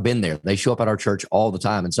 I've been there. They show up at our church all the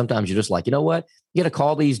time. And sometimes you're just like, you know what? You got to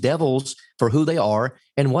call these devils for who they are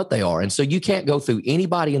and what they are. And so you can't go through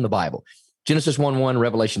anybody in the Bible. Genesis 1:1,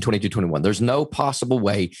 Revelation 22:21. There's no possible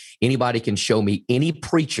way anybody can show me any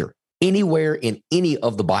preacher anywhere in any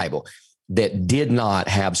of the Bible that did not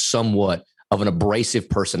have somewhat of an abrasive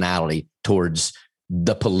personality towards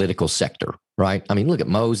the political sector, right? I mean, look at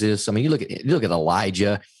Moses. I mean, you look at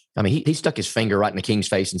Elijah. I mean, he stuck his finger right in the king's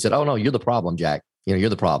face and said, "Oh no, you're the problem, Jack. You're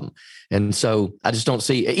the problem." And so I just don't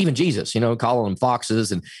see even Jesus, calling them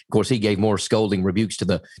foxes. And of course, he gave more scolding rebukes to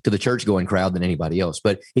the church going crowd than anybody else.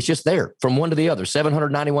 But it's just there from one to the other,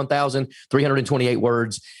 791,328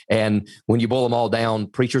 words. And when you boil them all down,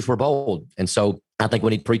 preachers were bold. And so I think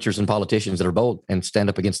we need preachers and politicians that are bold and stand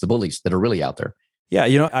up against the bullies that are really out there.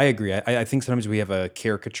 Yeah, I agree. I think sometimes we have a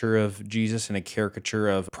caricature of Jesus and a caricature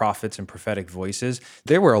of prophets and prophetic voices.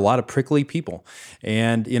 There were a lot of prickly people.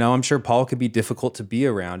 And, I'm sure Paul could be difficult to be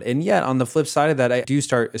around. And yet, on the flip side of that, I do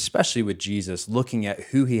start, especially with Jesus, looking at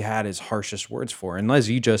who he had his harshest words for. And as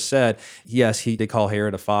you just said, yes, he did call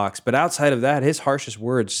Herod a fox. But outside of that, his harshest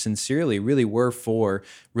words sincerely really were for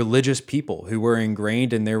religious people who were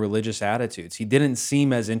ingrained in their religious attitudes. He didn't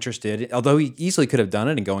seem as interested, although he easily could have done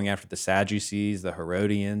it in going after the Sadducees, the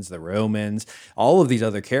Herodians, the Romans, all of these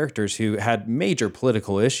other characters who had major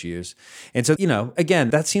political issues. And so,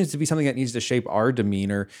 again, that seems to be something that needs to shape our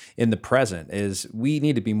demeanor in the present, is we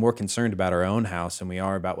need to be more concerned about our own house than we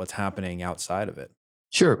are about what's happening outside of it.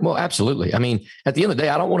 Sure. Well, absolutely. I mean, at the end of the day,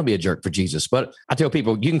 I don't want to be a jerk for Jesus, but I tell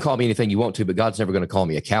people, you can call me anything you want to, but God's never going to call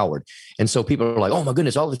me a coward. And so people are like, "Oh my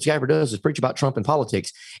goodness, all this guy ever does is preach about Trump and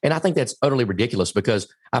politics." And I think that's utterly ridiculous,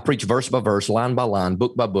 because I preach verse by verse, line by line,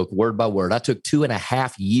 book by book, word by word. I took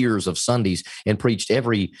 2.5 years of Sundays and preached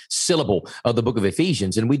every syllable of the book of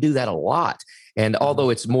Ephesians. And we do that a lot. And although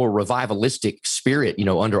it's more revivalistic spirit,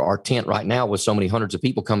 under our tent right now with so many hundreds of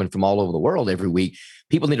people coming from all over the world every week,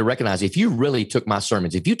 people need to recognize, if you really took my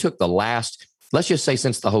sermons, if you took the last, let's just say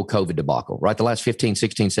since the whole COVID debacle, right, the last 15,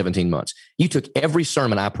 16, 17 months, you took every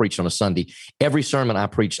sermon I preached on a Sunday, every sermon I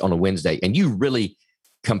preached on a Wednesday, and you really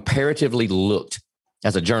comparatively looked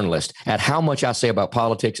as a journalist at how much I say about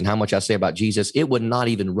politics and how much I say about Jesus, it would not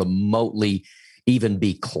even remotely even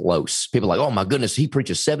be close. People are like, "Oh my goodness, he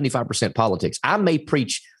preaches 75% politics." I may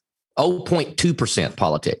preach 0.2%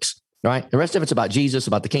 politics, right? The rest of it's about Jesus,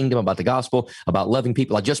 about the kingdom, about the gospel, about loving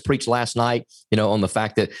people. I just preached last night, on the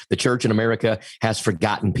fact that the church in America has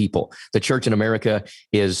forgotten people. The church in America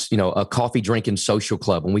is, a coffee drinking social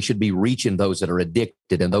club, and we should be reaching those that are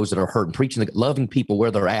addicted and those that are hurt, and preaching, loving people where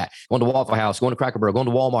they're at, going to Waffle House, going to Cracker Barrel, going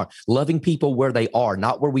to Walmart, loving people where they are,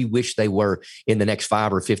 not where we wish they were in the next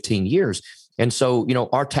 5 or 15 years. And so,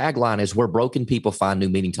 our tagline is, "Where broken people find new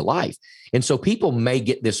meaning to life." And so people may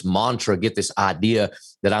get this mantra, get this idea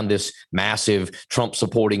that I'm this massive Trump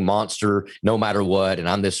supporting monster, no matter what, and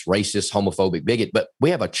I'm this racist, homophobic bigot. But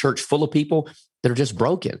we have a church full of people that are just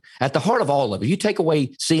broken. At the heart of all of it, you take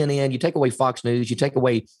away CNN, you take away Fox News, you take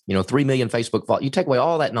away, 3 million Facebook followers, you take away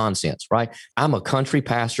all that nonsense, right? I'm a country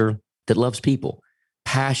pastor that loves people,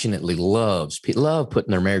 passionately love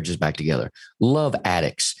putting their marriages back together, love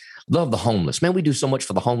addicts, love the homeless. Man, we do so much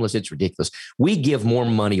for the homeless. It's ridiculous. We give more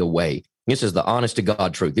money away. This is the honest to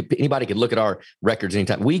God truth. Anybody could look at our records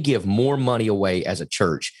anytime. We give more money away as a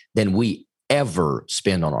church than we ever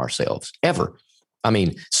spend on ourselves, ever. I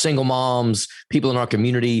mean, single moms, people in our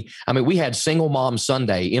community. I mean, we had Single Mom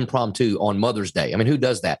Sunday impromptu on Mother's Day. I mean, who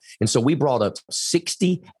does that? And so we brought up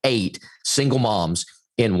 68 single moms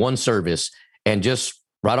in one service, and just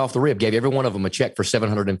right off the rib, gave every one of them a check for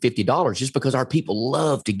 $750, just because our people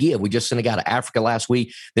love to give. We just sent a guy to Africa last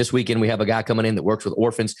week. This weekend, we have a guy coming in that works with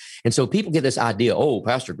orphans. And so people get this idea, "Oh,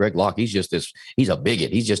 Pastor Greg Locke, he's a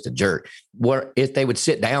bigot. He's just a jerk." Where if they would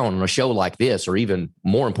sit down on a show like this, or even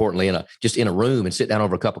more importantly, in a room and sit down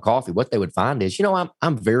over a cup of coffee, what they would find is,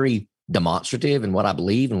 I'm very demonstrative in what I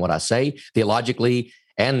believe and what I say, theologically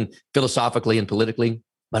and philosophically and politically,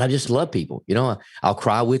 but I just love people. I'll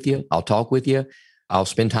cry with you. I'll talk with you. I'll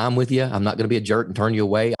spend time with you. I'm not going to be a jerk and turn you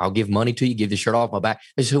away. I'll give money to you, give the shirt off my back.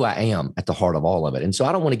 This is who I am at the heart of all of it. And so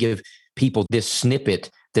I don't want to give people this snippet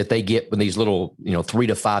that they get with these little, 3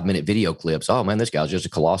 to 5 minute video clips. "Oh man, this guy's just a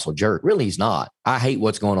colossal jerk." Really, he's not. I hate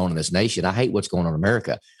what's going on in this nation. I hate what's going on in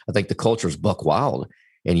America. I think the culture is buck wild.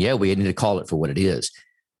 And yeah, we need to call it for what it is.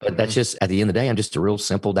 But that's just, at the end of the day, I'm just a real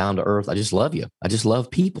simple, down to earth. I just love you. I just love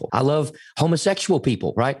people. I love homosexual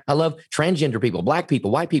people, right? I love transgender people, Black people,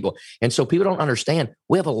 white people. And so people don't understand.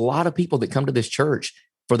 We have a lot of people that come to this church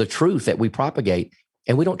for the truth that we propagate,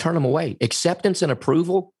 and we don't turn them away. Acceptance and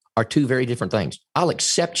approval are two very different things. I'll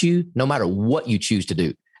accept you no matter what you choose to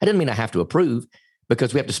do. That doesn't mean I have to approve,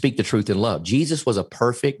 because we have to speak the truth in love. Jesus was a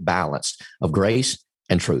perfect balance of grace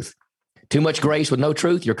and truth. Too much grace with no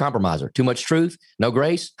truth, you're a compromiser. Too much truth, no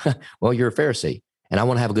grace, well, you're a Pharisee. And I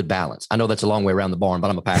want to have a good balance. I know that's a long way around the barn, but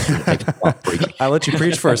I'm a pastor. I'll let you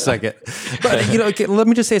preach for a second. But, okay, let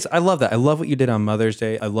me just say this. I love that. I love what you did on Mother's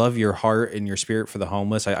Day. I love your heart and your spirit for the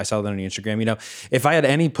homeless. I saw that on your Instagram. If I had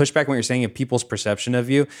any pushback on what you're saying of people's perception of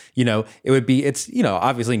you, it would be, it's,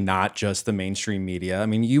 obviously not just the mainstream media. I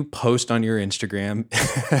mean, you post on your Instagram,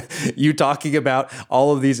 you talking about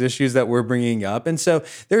all of these issues that we're bringing up. And so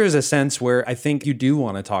there is a sense where I think you do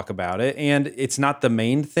want to talk about it. And it's not the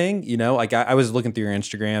main thing, like I was looking through your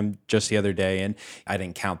Instagram just the other day and I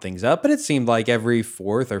didn't count things up, but it seemed like every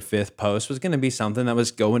fourth or fifth post was going to be something that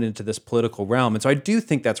was going into this political realm. And so I do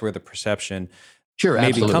think that's where the perception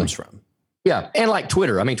maybe comes from. Yeah. And like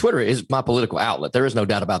Twitter. I mean, Twitter is my political outlet. There is no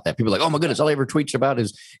doubt about that. People are like, oh my goodness, all I ever tweets about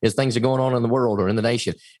is things that are going on in the world or in the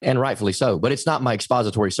nation. And rightfully so. But it's not my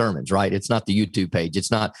expository sermons, right? It's not the YouTube page. It's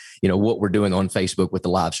not, what we're doing on Facebook with the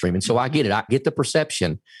live stream. And so I get it. I get the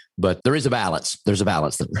perception, but there is a balance. There's a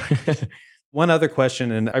balance there. One other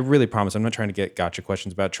question, and I really promise I'm not trying to get gotcha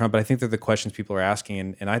questions about Trump, but I think they're the questions people are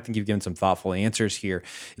asking, and I think you've given some thoughtful answers here.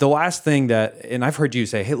 The last thing and I've heard you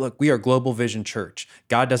say, hey, look, we are Global Vision Church.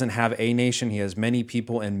 God doesn't have a nation. He has many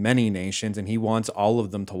people in many nations, and he wants all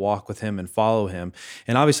of them to walk with him and follow him.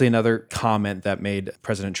 And obviously another comment that made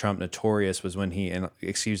President Trump notorious was when he, and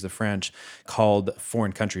excuse the French, called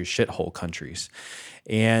foreign countries shithole countries.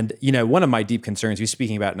 And, one of my deep concerns, he was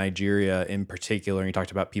speaking about Nigeria in particular, and he talked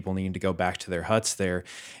about people needing to go back to their huts there.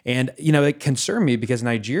 And, it concerned me because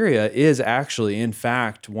Nigeria is actually, in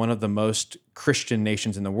fact, one of the most Christian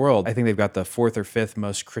nations in the world. I think they've got the fourth or fifth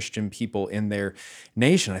most Christian people in their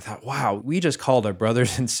nation. I thought, wow, we just called our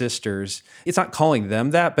brothers and sisters. It's not calling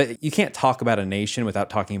them that, but you can't talk about a nation without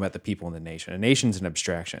talking about the people in the nation. A nation's an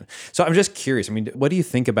abstraction. So I'm just curious. I mean, what do you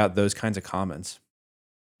think about those kinds of comments?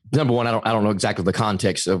 Number one, I don't know exactly the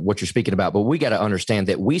context of what you're speaking about, but we got to understand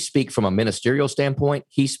that we speak from a ministerial standpoint.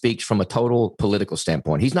 He speaks from a total political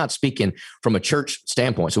standpoint. He's not speaking from a church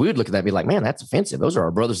standpoint. So we would look at that and be like, man, that's offensive. Those are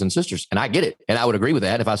our brothers and sisters. And I get it. And I would agree with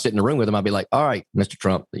that. If I sit in the room with him, I'd be like, all right, Mr.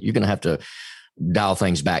 Trump, you're going to have to dial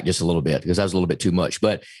things back just a little bit because that was a little bit too much.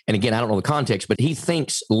 But, and again, I don't know the context, but he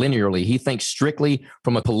thinks linearly. He thinks strictly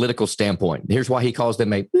from a political standpoint. Here's why he calls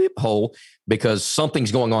them a beep hole, because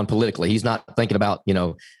something's going on politically. He's not thinking about,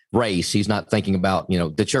 race. He's not thinking about,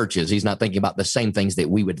 the churches. He's not thinking about the same things that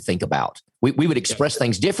we would think about. We would express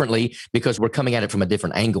things differently because we're coming at it from a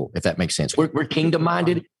different angle, if that makes sense. We're kingdom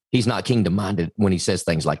minded. He's not kingdom minded when he says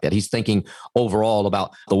things like that. He's thinking overall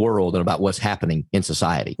about the world and about what's happening in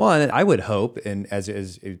society. Well, and I would hope, and as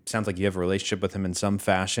it sounds like you have a relationship with him in some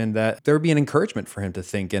fashion, that there would be an encouragement for him to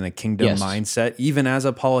think in a kingdom mindset, even as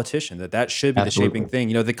a politician, that should be the shaping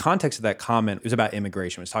thing. The context of that comment was about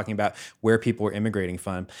immigration. It was talking about where people were immigrating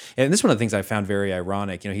from. And this is one of the things I found very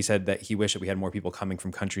ironic. He said that he wished that we had more people coming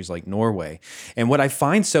from countries like Norway. And what I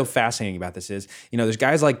find so fascinating about this is, there's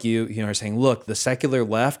guys like you, are saying, look, the secular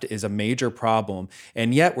left is a major problem.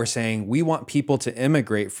 And yet we're saying we want people to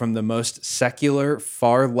immigrate from the most secular,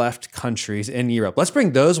 far left countries in Europe. Let's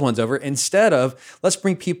bring those ones over instead of let's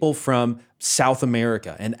bring people from South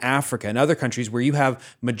America and Africa and other countries where you have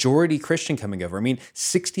majority Christian coming over. I mean,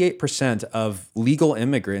 68% of legal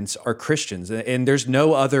immigrants are Christians, and there's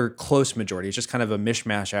no other close majority. It's just kind of a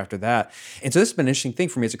mishmash after that. And so this has been an interesting thing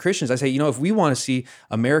for me as a Christian. I say, if we want to see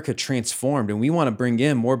America transformed and we want to bring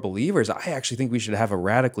in more believers, I actually think we should have a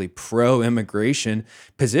radically pro-immigration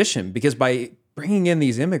position, because by bringing in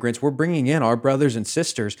these immigrants, we're bringing in our brothers and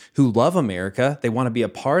sisters who love America. They want to be a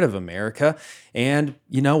part of America. And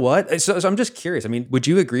you know what? So I'm just curious. I mean, would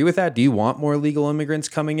you agree with that? Do you want more legal immigrants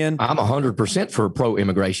coming in? I'm 100% for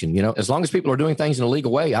pro-immigration. As long as people are doing things in a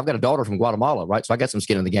legal way. I've got a daughter from Guatemala, right? So I got some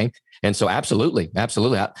skin in the game. And so absolutely.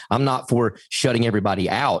 I'm not for shutting everybody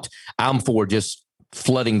out. I'm for just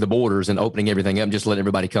flooding the borders and opening everything up, just letting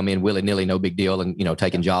everybody come in willy-nilly, no big deal, and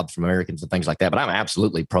taking jobs from Americans and things like that. But I'm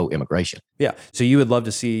absolutely pro-immigration. Yeah. So you would love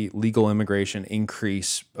to see legal immigration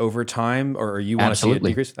increase over time, or you want to see it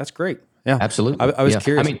decrease? That's great. Yeah, absolutely. I was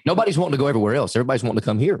curious. I mean, nobody's wanting to go everywhere else. Everybody's wanting to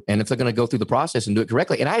come here. And if they're going to go through the process and do it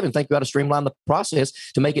correctly, and I even think we ought to streamline the process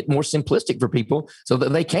to make it more simplistic for people so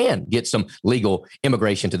that they can get some legal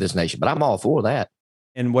immigration to this nation. But I'm all for that.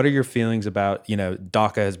 And what are your feelings about,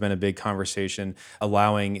 DACA has been a big conversation,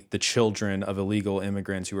 allowing the children of illegal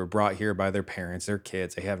immigrants who were brought here by their parents, their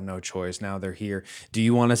kids, they have no choice. Now they're here. Do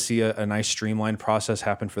you want to see a nice streamlined process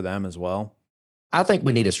happen for them as well? I think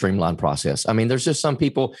we need a streamlined process. I mean, there's just some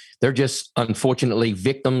people, they're just unfortunately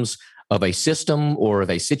victims of a system or of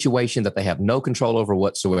a situation that they have no control over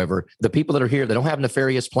whatsoever. The people that are here, they don't have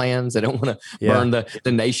nefarious plans. They don't want to burn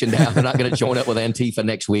the nation down. They're not going to join up with Antifa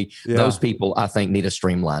next week. Yeah. Those people, I think, need a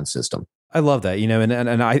streamlined system. I love that,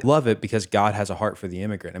 and I love it because God has a heart for the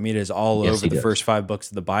immigrant. I mean, it is all over the first 5 books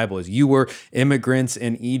of the Bible is you were immigrants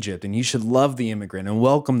in Egypt and you should love the immigrant and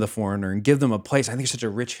welcome the foreigner and give them a place. I think it's such a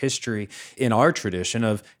rich history in our tradition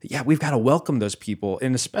of, we've got to welcome those people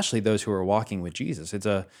and especially those who are walking with Jesus. It's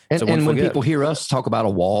a and when people hear us talk about a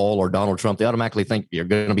wall or Donald Trump, they automatically think you're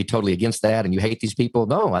going to be totally against that and you hate these people.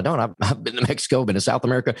 No, I don't. I've been to Mexico, been to South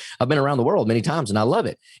America. I've been around the world many times and I love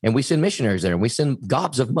it. And we send missionaries there and we send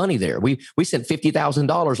gobs of money there. We sent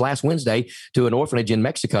 $50,000 last Wednesday to an orphanage in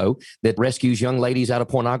Mexico that rescues young ladies out of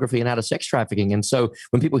pornography and out of sex trafficking. And so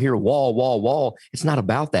when people hear wall, it's not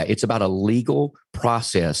about that. It's about a legal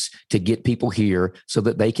process to get people here so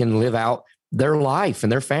that they can live out their life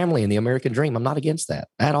and their family and the American dream. I'm not against that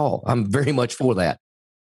at all. I'm very much for that.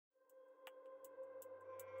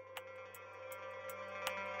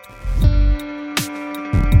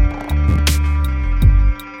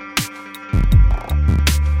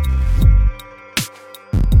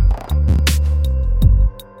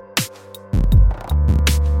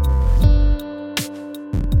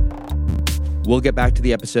 We'll get back to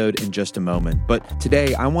the episode in just a moment, but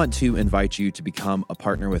today I want to invite you to become a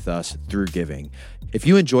partner with us through giving. If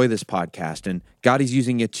you enjoy this podcast and God is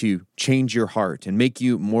using it to change your heart and make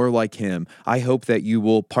you more like Him, I hope that you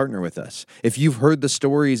will partner with us. If you've heard the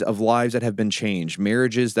stories of lives that have been changed,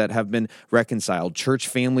 marriages that have been reconciled, church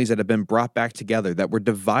families that have been brought back together, that were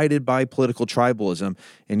divided by political tribalism,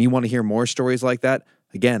 and you want to hear more stories like that,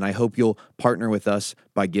 again, I hope you'll partner with us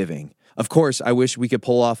by giving. Of course, I wish we could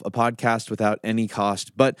pull off a podcast without any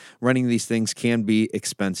cost, but running these things can be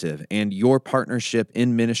expensive, and your partnership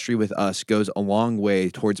in ministry with us goes a long way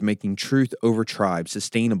towards making Truth Over Tribe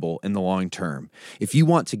sustainable in the long term. If you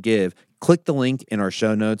want to give, click the link in our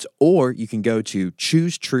show notes, or you can go to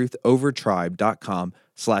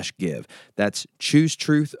choosetruthovertribe.com/give. That's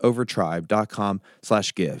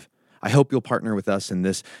choosetruthovertribe.com/give. I hope you'll partner with us in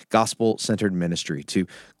this gospel-centered ministry to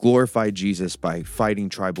glorify Jesus by fighting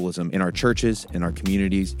tribalism in our churches, in our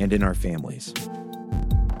communities, and in our families.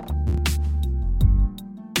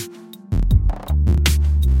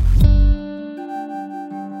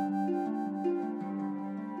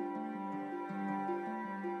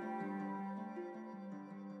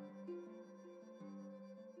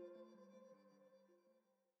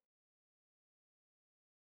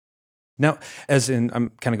 Now,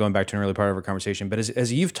 I'm kind of going back to an early part of our conversation, but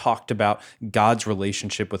as you've talked about God's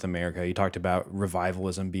relationship with America, you talked about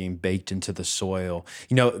revivalism being baked into the soil.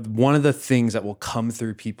 One of the things that will come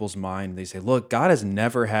through people's mind, they say, look, God has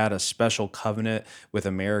never had a special covenant with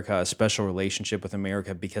America, a special relationship with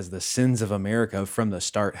America, because the sins of America from the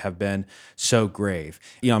start have been so grave.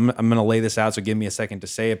 I'm going to lay this out, so give me a second to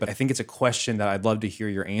say it, but I think it's a question that I'd love to hear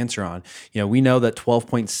your answer on. We know that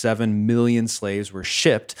 12.7 million slaves were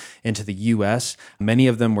shipped into the U.S. Many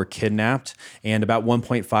of them were kidnapped, and about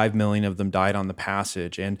 1.5 million of them died on the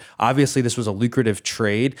passage. And obviously, this was a lucrative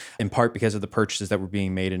trade, in part because of the purchases that were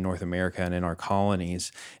being made in North America and in our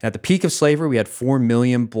colonies. And at the peak of slavery, we had 4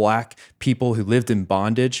 million Black people who lived in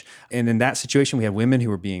bondage. And in that situation, we had women who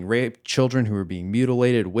were being raped, children who were being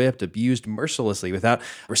mutilated, whipped, abused mercilessly without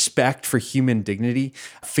respect for human dignity.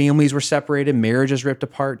 Families were separated, marriages ripped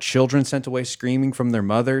apart, children sent away screaming from their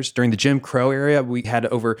mothers. During the Jim Crow era, we had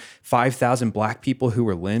over 5,000 Black people who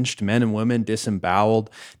were lynched, men and women disemboweled,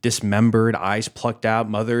 dismembered, eyes plucked out,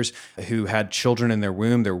 mothers who had children in their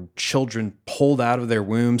womb, their children pulled out of their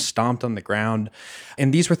womb, stomped on the ground.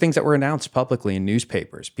 And these were things that were announced publicly in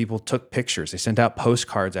newspapers. People took pictures, they sent out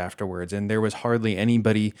postcards afterwards, and there was hardly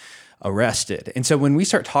anybody arrested. And so when we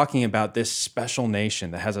start talking about this special nation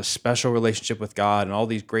that has a special relationship with God and all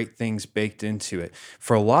these great things baked into it,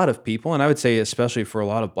 for a lot of people, and I would say especially for a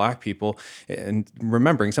lot of Black people, and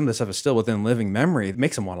remembering some of this stuff is still within living memory, it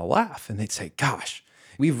makes them want to laugh. And they'd say, gosh,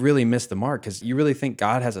 we've really missed the mark, because you really think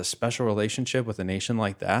God has a special relationship with a nation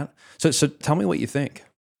like that? So tell me what you think.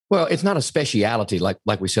 Well, it's not a speciality like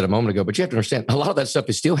we said a moment ago, but you have to understand a lot of that stuff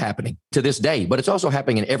is still happening to this day, but it's also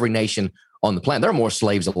happening in every nation on the planet. There are more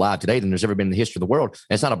slaves alive today than there's ever been in the history of the world.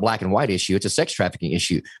 And it's not a black and white issue. It's a sex trafficking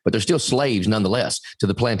issue, but there's still slaves nonetheless to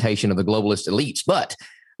the plantation of the globalist elites. But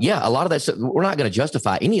yeah, a lot of that stuff, we're not going to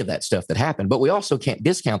justify any of that stuff that happened, but we also can't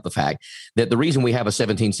discount the fact that the reason we have a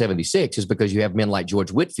 1776 is because you have men like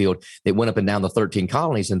George Whitefield that went up and down the 13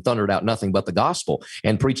 colonies and thundered out nothing but the gospel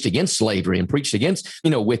and preached against slavery and preached against,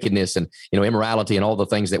 wickedness and, immorality and all the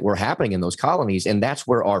things that were happening in those colonies. And that's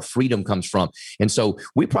where our freedom comes from. And so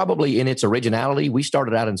we probably, in its originality, we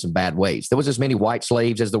started out in some bad ways. There was as many white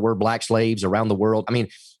slaves as there were Black slaves around the world. I mean,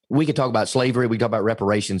 we could talk about slavery. We could talk about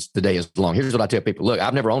reparations. The day is long. Here's what I tell people. Look,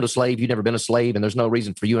 I've never owned a slave. You've never been a slave. And there's no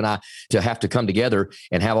reason for you and I to have to come together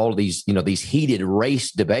and have all of these, these heated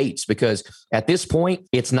race debates, because at this point,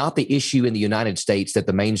 it's not the issue in the United States that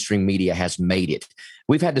the mainstream media has made it.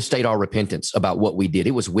 We've had to state our repentance about what we did.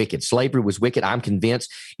 It was wicked. Slavery was wicked. I'm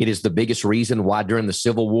convinced it is the biggest reason why during the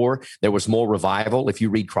Civil War, there was more revival. If you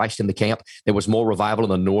read Christ in the Camp, there was more revival in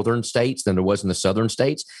the northern states than there was in the southern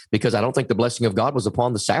states, because I don't think the blessing of God was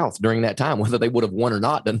upon the South during that time. Whether they would have won or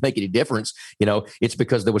not doesn't make any difference. It's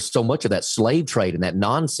because there was so much of that slave trade and that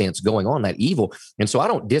nonsense going on, that evil. And so I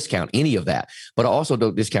don't discount any of that, but I also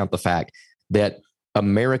don't discount the fact that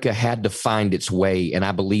America had to find its way. And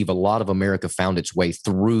I believe a lot of America found its way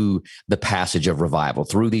through the passage of revival,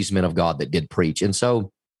 through these men of God that did preach. And so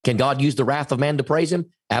can God use the wrath of man to praise him?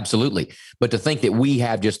 Absolutely. But to think that we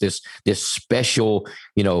have just this special,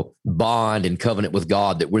 bond and covenant with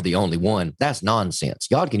God, that we're the only one, that's nonsense.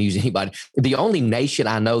 God can use anybody. The only nation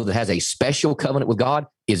I know that has a special covenant with God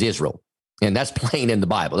is Israel. And that's plain in the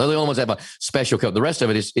Bible. They're the only ones that have a special covenant. The rest of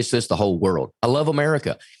it is just the whole world. I love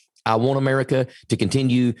America. I want America to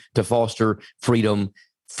continue to foster freedom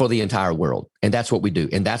for the entire world. And that's what we do.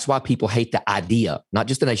 And that's why people hate the idea, not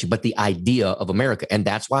just the nation, but the idea of America. And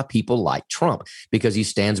that's why people like Trump, because he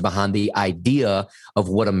stands behind the idea of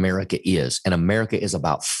what America is. And America is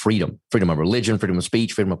about freedom, freedom of religion, freedom of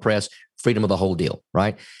speech, freedom of press, freedom of the whole deal,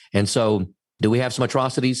 right? And so do we have some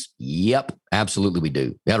atrocities? Yep, absolutely we do.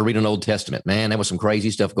 You got to read an Old Testament. Man, there was some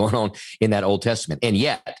crazy stuff going on in that Old Testament. And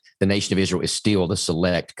yet the nation of Israel is still the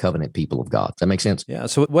select covenant people of God. Does that make sense? Yeah.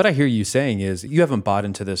 So what I hear you saying is you haven't bought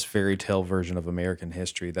into this fairy tale version of American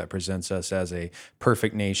history that presents us as a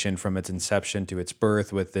perfect nation from its inception to its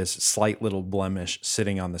birth, with this slight little blemish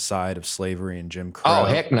sitting on the side of slavery and Jim Crow. Oh,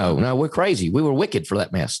 heck no. No, we're crazy. We were wicked for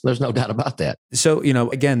that mess. There's no doubt about that. So,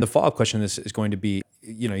 again, the follow-up question is going to be,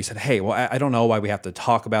 you said, hey, well, I don't know why we have to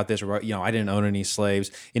talk about this, or, I didn't own any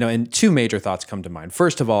slaves, and two major thoughts come to mind.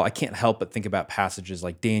 First of all, I can't help but think about passages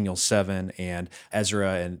like Daniel 7 and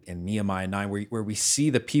Ezra and Nehemiah 9, where we see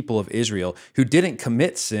the people of Israel who didn't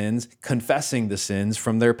commit sins confessing the sins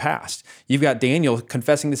from their past. You've got Daniel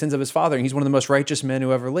confessing the sins of his father, and he's one of the most righteous men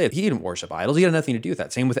who ever lived. He didn't worship idols. He had nothing to do with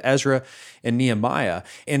that. Same with Ezra and Nehemiah.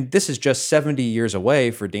 And this is just 70 years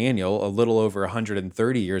away for Daniel, a little over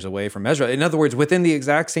 130 years away from Ezra. In other words, within the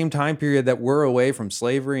exact same time period that we're away from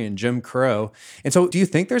slavery and Jim Crow. And so do you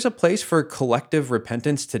think there's a place for collective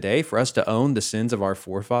repentance today for us to own the sins of our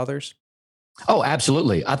forefathers? Oh,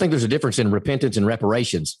 absolutely. I think there's a difference in repentance and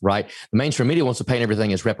reparations, right? The mainstream media wants to paint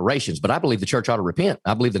everything as reparations, but I believe the church ought to repent.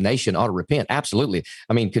 I believe the nation ought to repent. Absolutely.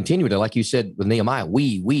 I mean, continue to, like you said with Nehemiah,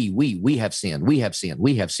 we have sinned. We have sinned.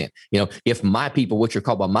 We have sinned. If my people, which are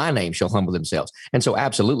called by my name, shall humble themselves. And so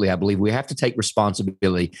absolutely, I believe we have to take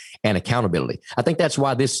responsibility and accountability. I think that's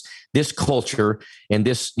why this culture and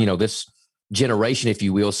this generation, if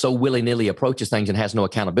you will, so willy-nilly approaches things and has no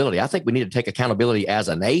accountability. I think we need to take accountability as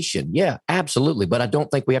a nation. Yeah, absolutely. But I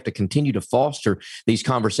don't think we have to continue to foster these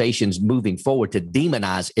conversations moving forward to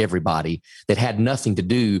demonize everybody that had nothing to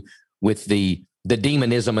do with the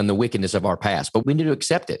demonism and the wickedness of our past. But we need to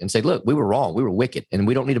accept it and say, look, we were wrong. We were wicked. And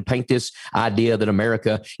we don't need to paint this idea that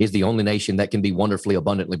America is the only nation that can be wonderfully,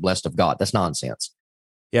 abundantly blessed of God. That's nonsense.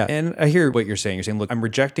 Yeah. And I hear what you're saying. You're saying, look, I'm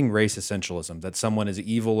rejecting race essentialism, that someone is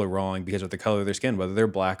evil or wrong because of the color of their skin, whether they're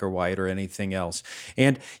black or white or anything else.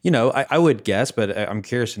 And, I would guess, but I'm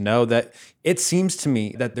curious to know that it seems to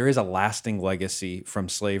me that there is a lasting legacy from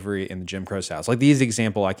slavery in the Jim Crow South. Like the easy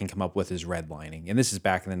example I can come up with is redlining. And this is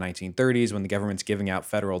back in the 1930s when the government's giving out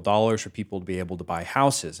federal dollars for people to be able to buy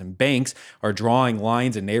houses. And banks are drawing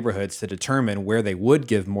lines in neighborhoods to determine where they would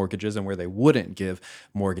give mortgages and where they wouldn't give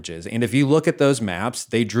mortgages. And if you look at those maps,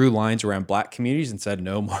 they drew lines around black communities and said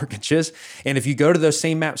no mortgages. And if you go to those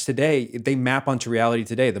same maps today, they map onto reality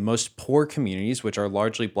today. The most poor communities, which are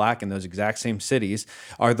largely black in those exact same cities,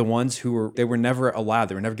 are the ones who were never allowed.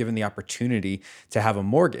 They were never given the opportunity to have a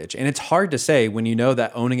mortgage. And it's hard to say when you know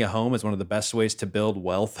that owning a home is one of the best ways to build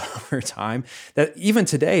wealth over time, that even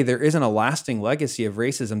today, there isn't a lasting legacy of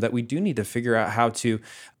racism that we do need to figure out how to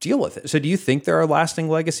deal with it. So do you think there are lasting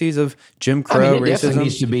legacies of Jim Crow racism?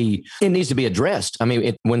 It needs to be addressed. I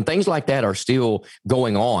mean, when things like that are still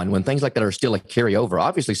going on, when things like that are still a carryover,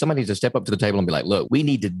 obviously somebody needs to step up to the table and be like, look, we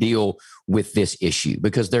need to deal with this issue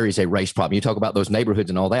because there is a race problem. You talk about those neighborhoods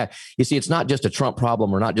and all that. You see, it's not just a Trump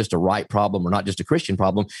problem or not just a right problem or not just a Christian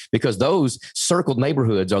problem, because those circled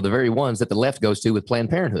neighborhoods are the very ones that the left goes to with Planned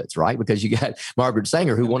Parenthoods, right? Because you got Margaret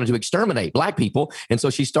Sanger who wanted to exterminate black people. And so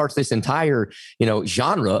she starts this entire,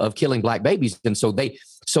 genre of killing black babies. And so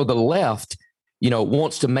the left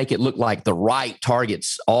wants to make it look like the right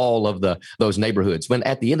targets all of those neighborhoods. When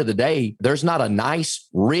at the end of the day, there's not a nice,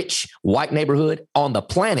 rich, white neighborhood on the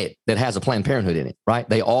planet that has a Planned Parenthood in it, right?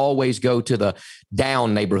 They always go to the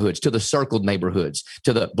down neighborhoods, to the circled neighborhoods,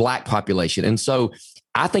 to the Black population. And so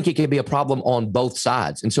I think it can be a problem on both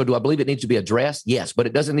sides. And so do I believe it needs to be addressed? Yes, but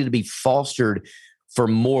it doesn't need to be fostered for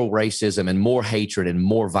more racism and more hatred and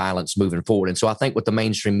more violence moving forward. And so I think what the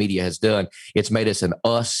mainstream media has done, it's made us an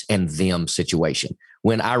us and them situation,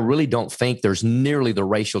 when I really don't think there's nearly the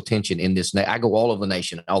racial tension in this. I go all over the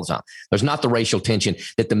nation all the time. There's not the racial tension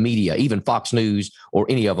that the media, even Fox News or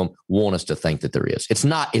any of them, want us to think that there is. It's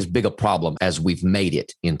not as big a problem as we've made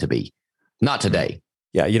it into be. Not today.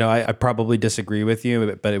 Yeah, I probably disagree with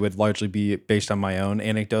you, but it would largely be based on my own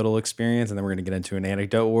anecdotal experience, and then we're going to get into an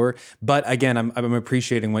anecdote war. But again, I'm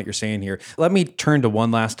appreciating what you're saying here. Let me turn to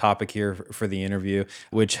one last topic here for the interview,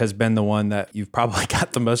 which has been the one that you've probably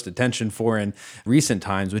got the most attention for in recent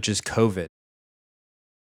times, which is COVID.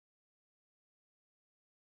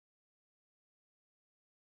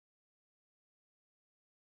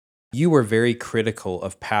 You were very critical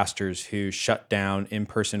of pastors who shut down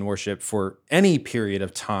in-person worship for any period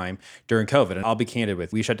of time during COVID. And I'll be candid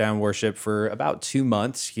with, we shut down worship for about 2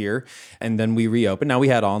 months here, and then we reopened. Now we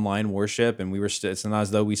had online worship, and it's not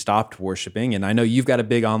as though we stopped worshiping. And I know you've got a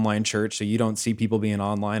big online church, so you don't see people being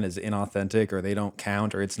online as inauthentic, or they don't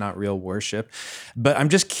count, or it's not real worship. But I'm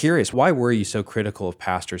just curious, why were you so critical of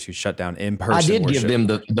pastors who shut down in-person worship? I did give them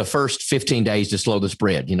the first 15 days to slow the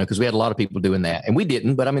spread, because we had a lot of people doing that, and we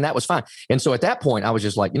didn't, but I mean, that was fine. And so at that point, I was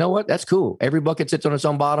just like, you know what? That's cool. Every bucket sits on its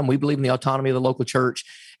own bottom. We believe in the autonomy of the local church.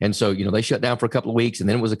 And so, they shut down for a couple of weeks, and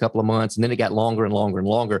then it was a couple of months, and then it got longer and longer and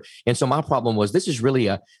longer. And so my problem was, this is really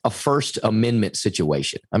a First Amendment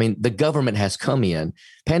situation. I mean, the government has come in,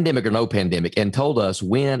 pandemic or no pandemic, and told us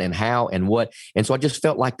when and how and what. And so I just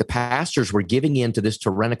felt like the pastors were giving in to this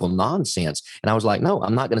tyrannical nonsense. And I was like, no,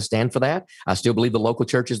 I'm not going to stand for that. I still believe the local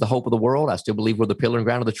church is the hope of the world. I still believe we're the pillar and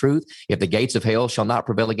ground of the truth. If the gates of hell shall not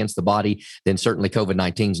prevail against the body, then certainly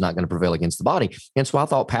COVID-19 is not going to prevail against the body. And so I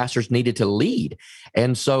thought pastors needed to lead.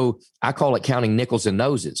 And so I call it counting nickels and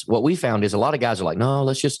noses. What we found is a lot of guys are like, no,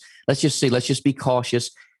 let's just see, let's just be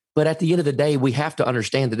cautious. But at the end of the day, we have to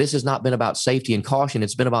understand that this has not been about safety and caution.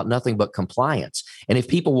 It's been about nothing but compliance. And if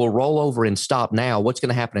people will roll over and stop now, what's going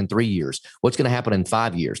to happen in 3 years? What's going to happen in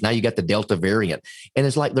 5 years? Now you got the Delta variant. And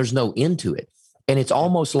it's like there's no end to it. And it's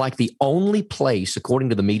almost like the only place, according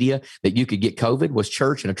to the media, that you could get COVID was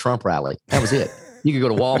church and a Trump rally. That was it. You could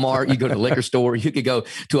go to Walmart, you go to the liquor store, you could go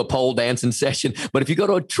to a pole dancing session. But if you go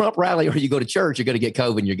to a Trump rally or you go to church, you're going to get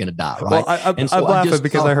COVID and you're going to die, right? Well, I'm laughing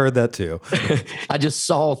because I heard that too. I just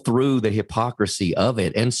saw through the hypocrisy of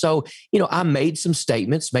it. And so, I made some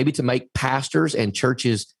statements maybe to make pastors and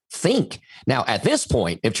churches think. Now, at this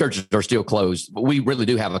point, if churches are still closed, we really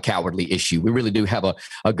do have a cowardly issue. We really do have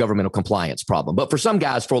a governmental compliance problem. But for some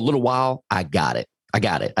guys, for a little while, I got it. I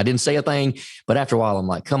didn't say a thing, but after a while, I'm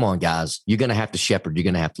like, come on, guys, you're going to have to shepherd. You're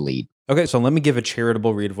going to have to lead. Okay, so let me give a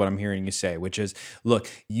charitable read of what I'm hearing you say, which is, look,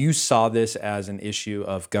 you saw this as an issue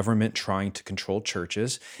of government trying to control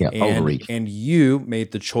churches. Yeah, overreach. And you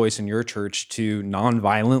made the choice in your church to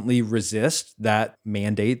nonviolently resist that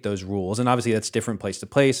mandate, those rules. And obviously that's different place to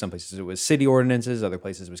place. Some places it was city ordinances, other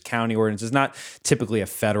places it was county ordinances, not typically a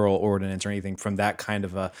federal ordinance or anything from that kind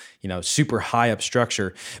of a, super high up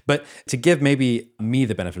structure. But to give maybe me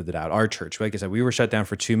the benefit of the doubt, our church, like I said, we were shut down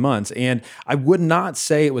for 2 months. And I would not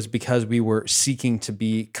say it was because we were seeking to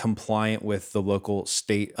be compliant with the local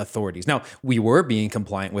state authorities. Now, we were being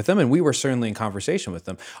compliant with them, and we were certainly in conversation with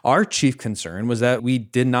them. Our chief concern was that we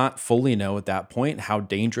did not fully know at that point how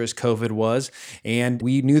dangerous COVID was, and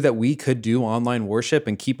we knew that we could do online worship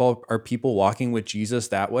and keep all our people walking with Jesus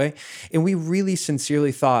that way. And we really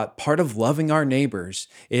sincerely thought part of loving our neighbors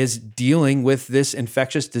is dealing with this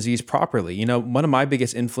infectious disease properly. One of my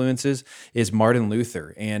biggest influences is Martin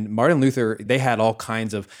Luther. And Martin Luther, they had all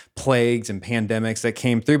kinds of plagues and pandemics that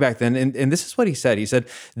came through back then. And this is what he said. He said,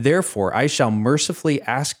 therefore, I shall mercifully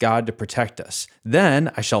ask God to protect us.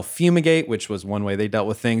 Then I shall fumigate, which was one way they dealt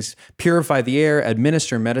with things, purify the air,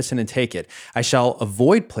 administer medicine, and take it. I shall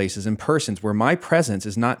avoid places and persons where my presence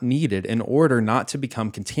is not needed in order not to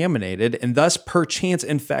become contaminated and thus perchance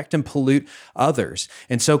infect and pollute others,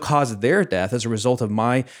 and so cause their death as a result of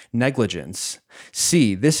my negligence.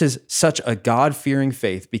 See, this is such a God-fearing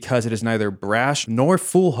faith because it is neither brash nor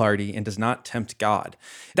foolhardy and does not tempt God.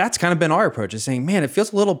 That's kind of been our approach, is saying, man, it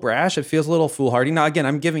feels a little brash, it feels a little foolhardy. Now, again,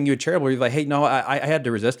 I'm giving you a charitable, you're like, hey, no, I had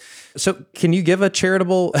to resist. So can you give a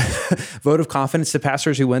charitable vote of confidence to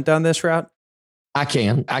pastors who went down this route? I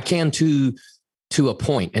can to a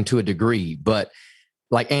point and to a degree, but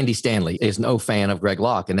like Andy Stanley is no fan of Greg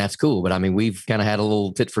Locke, and that's cool. But I mean, we've kind of had a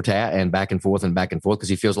little tit for tat and back and forth because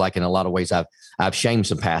he feels like in a lot of ways I've shamed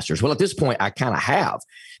some pastors. Well, at this point, I kind of have,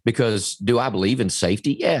 because do I believe in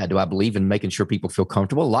safety? Yeah. Do I believe in making sure people feel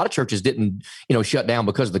comfortable? A lot of churches didn't, shut down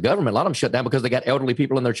because of the government. A lot of them shut down because they got elderly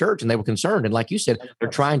people in their church and they were concerned. And like you said, they're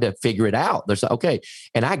trying to figure it out. They're like, okay,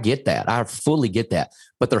 and I get that. I fully get that.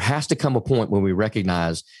 But there has to come a point when we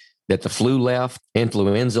recognize that the flu left,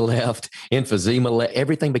 influenza left, emphysema left,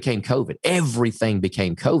 everything became COVID. Everything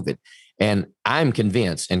became COVID. And I'm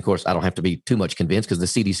convinced, and of course, I don't have to be too much convinced because the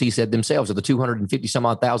CDC said themselves of the 250 some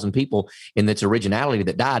odd thousand people in its originality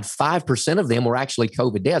that died, 5% of them were actually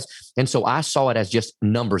COVID deaths. And so I saw it as just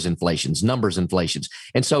numbers inflations.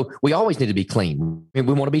 And so we always need to be clean. We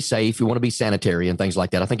want to be safe. We want to be sanitary and things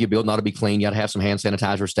like that. I think your building ought to be clean. You ought to have some hand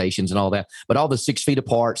sanitizer stations and all that. But all the 6 feet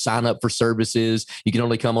apart, sign up for services. You can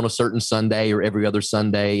only come on a certain Sunday or every other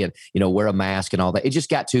Sunday and, wear a mask and all that. It just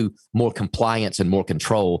got to more compliance and more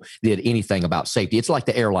control than anything about safety. It's like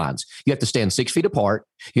the airlines. You have to stand 6 feet apart.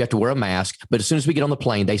 You have to wear a mask. But as soon as we get on the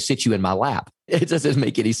plane, they sit you in my lap. It doesn't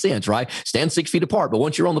make any sense, right? Stand 6 feet apart. But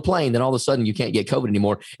once you're on the plane, then all of a sudden you can't get COVID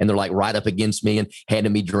anymore. And they're like right up against me and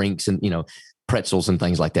handing me drinks and, pretzels and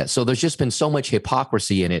things like that. So there's just been so much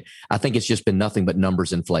hypocrisy in it. I think it's just been nothing but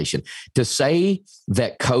numbers inflation. To say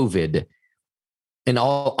that COVID, in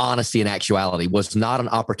all honesty and actuality, was not an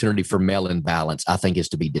opportunity for mail-in ballots, I think is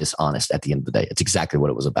to be dishonest at the end of the day. It's exactly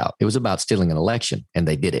what it was about. It was about stealing an election, and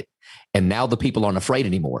they did it. And now the people aren't afraid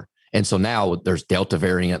anymore. And so now there's Delta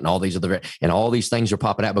variant and all these things are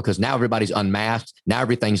popping out because now everybody's unmasked. Now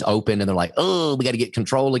everything's open and they're like, oh, we got to get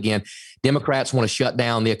control again. Democrats want to shut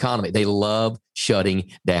down the economy. They love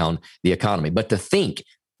shutting down the economy. But to think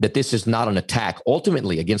that this is not an attack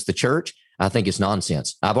ultimately against the church, I think it's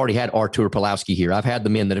nonsense. I've already had Artur Pawlowski here. I've had the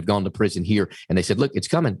men that have gone to prison here, and they said, look, it's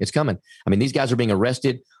coming. It's coming. I mean, these guys are being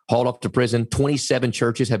arrested, hauled off to prison. 27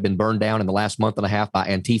 churches have been burned down in the last month and a half by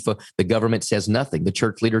Antifa. The government says nothing. The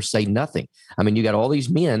church leaders say nothing. I mean, you got all these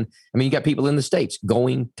men. I mean, you got people in the States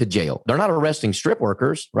going to jail. They're not arresting strip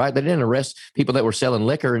workers, right? They didn't arrest people that were selling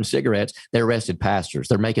liquor and cigarettes. They arrested pastors.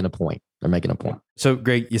 They're making a point. So,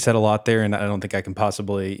 Greg, you said a lot there, and I don't think I can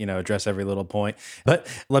possibly, address every little point. But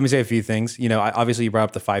let me say a few things. Obviously you brought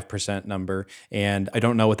up the 5% number, and I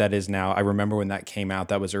don't know what that is now. I remember when that came out,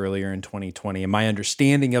 that was earlier in 2020. And my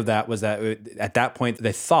understanding of that was that at that point,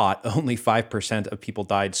 they thought only 5% of people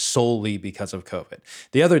died solely because of COVID.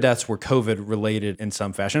 The other deaths were COVID related in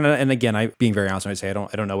some fashion. And again, being very honest when I say I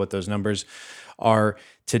don't know what those numbers are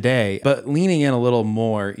today, but leaning in a little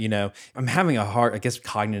more, I'm having a hard,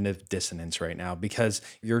 cognitive dissonance right now because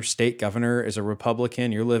your state governor is a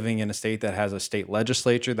Republican. You're living in a state that has a state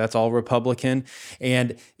legislature that's all Republican.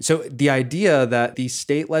 And so the idea that these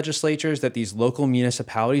state legislatures, that these local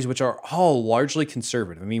municipalities, which are all largely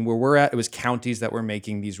conservative. I mean, where we're at, it was counties that were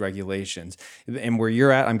making these regulations. And where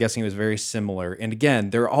you're at, I'm guessing it was very similar. And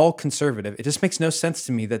again, they're all conservative. It just makes no sense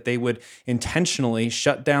to me that they would intentionally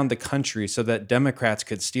shut down the country so that Democrats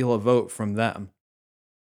could steal a vote from them.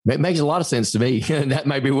 It makes a lot of sense to me. And that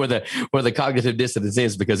might be where the cognitive dissonance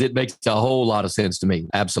is, because it makes a whole lot of sense to me.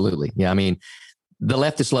 Absolutely. Yeah. I mean, the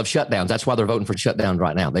leftists love shutdowns. That's why they're voting for shutdowns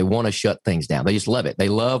right now. They want to shut things down. They just love it. They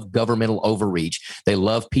love governmental overreach. They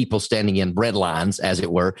love people standing in bread lines, as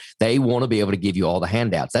it were. They want to be able to give you all the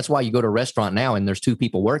handouts. That's why you go to a restaurant now and there's 2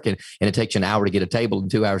 people working and it takes you an hour to get a table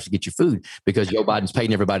and 2 hours to get your food because Joe Biden's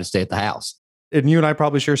paying everybody to stay at the house. And you and I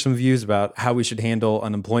probably share some views about how we should handle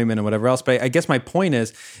unemployment and whatever else. But I guess my point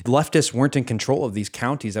is leftists weren't in control of these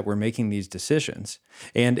counties that were making these decisions.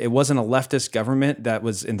 And it wasn't a leftist government that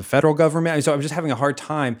was in the federal government. So I'm just having a hard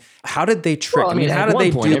time. How did they trick? Well, I mean, how at did one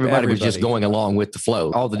they point, do everybody was just going along with the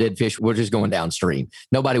flow. All the dead fish were just going downstream.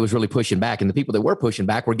 Nobody was really pushing back. And the people that were pushing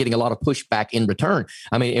back were getting a lot of pushback in return.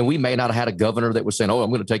 I mean, and we may not have had a governor that was saying, oh,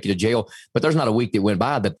 I'm going to take you to jail. But there's not a week that went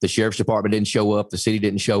by that the sheriff's department didn't show up. The city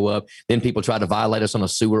didn't show up. Then people tried to violate us on a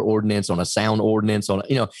sewer ordinance, on a sound ordinance,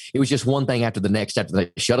 it was just one thing after the next, after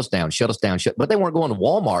they shut us down. But they weren't going to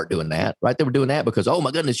Walmart doing that, right? They were doing that because, oh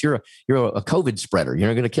my goodness, you're a COVID spreader.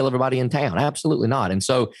 You're going to kill everybody in town. Absolutely not. And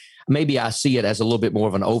so maybe I see it as a little bit more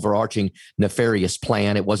of an overarching nefarious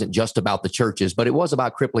plan. It wasn't just about the churches, but it was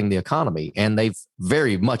about crippling the economy. And they've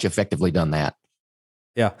very much effectively done that.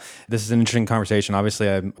 Yeah, this is an interesting conversation.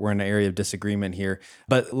 Obviously, we're in an area of disagreement here,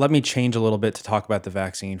 but let me change a little bit to talk about the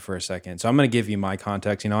vaccine for a second. So I'm going to give you my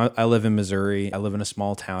context. I live in Missouri. I live in a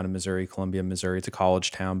small town in Missouri, Columbia, Missouri. It's a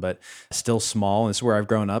college town, but still small. And this is where I've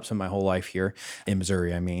grown up. So my whole life here in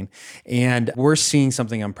Missouri, And we're seeing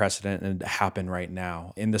something unprecedented happen right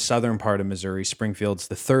now. In the southern part of Missouri, Springfield's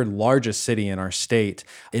the third largest city in our state.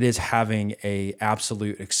 It is having an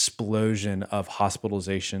absolute explosion of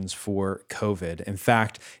hospitalizations for COVID. In fact,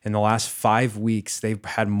 in the last 5 weeks, they've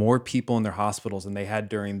had more people in their hospitals than they had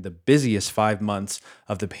during the busiest 5 months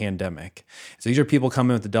of the pandemic. So these are people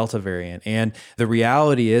coming with the Delta variant. And the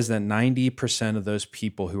reality is that 90% of those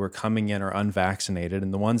people who are coming in are unvaccinated.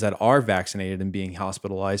 And the ones that are vaccinated and being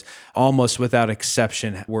hospitalized, almost without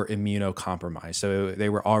exception, were immunocompromised. So they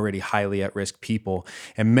were already highly at-risk people.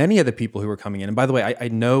 And many of the people who were coming in, and by the way,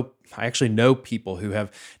 I actually know people who have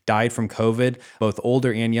died from COVID, both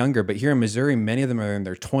older and younger. But here in Missouri, many of them are in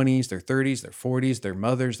their 20s, their 30s, their 40s, their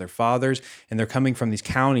mothers, their fathers, and they're coming from these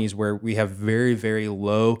counties where we have very, very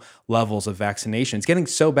low levels of vaccination. It's getting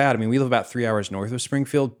so bad. We live about 3 hours north of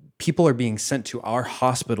Springfield. People are being sent to our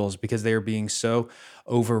hospitals because they are being so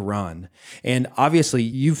overrun. And obviously,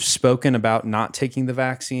 you've spoken about not taking the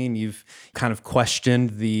vaccine. You've kind of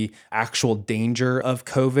questioned the actual danger of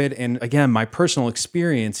COVID. And again, my personal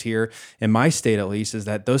experience here in my state, at least, is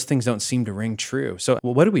that those things don't seem to ring true. So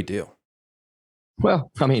what do we do?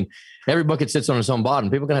 Well, every bucket sits on its own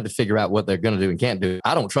bottom. People are going to have to figure out what they're going to do and can't do.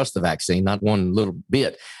 I don't trust the vaccine, not one little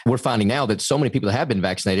bit. We're finding now that so many people that have been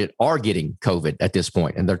vaccinated are getting COVID at this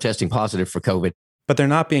point, and they're testing positive for COVID. But they're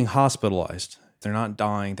not being hospitalized. They're not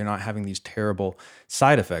dying. They're not having these terrible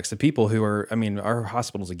side effects. The people who are, our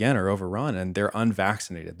hospitals, again, are overrun and they're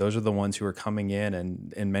unvaccinated. Those are the ones who are coming in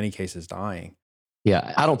and in many cases dying.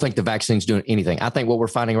 Yeah, I don't think the vaccine's doing anything. I think what we're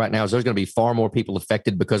finding right now is there's going to be far more people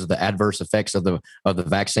affected because of the adverse effects of the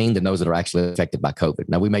vaccine than those that are actually affected by COVID.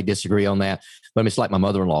 Now, we may disagree on that, but it's like my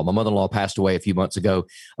mother-in-law. My mother-in-law passed away a few months ago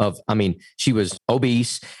she was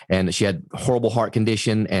obese and she had horrible heart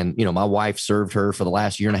condition. And, my wife served her for the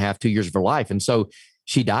last 1.5, 2 years of her life. And so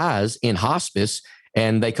she dies in hospice.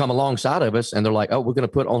 And they come alongside of us and they're like, oh, we're going to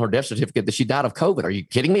put on her death certificate that she died of COVID. Are you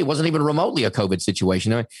kidding me? It wasn't even remotely a COVID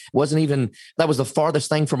situation. That was the farthest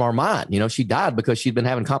thing from our mind. She died because she'd been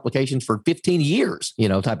having complications for 15 years,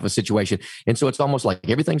 type of a situation. And so it's almost like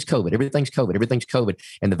everything's COVID, everything's COVID, everything's COVID.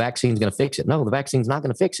 And the vaccine's going to fix it. No, the vaccine's not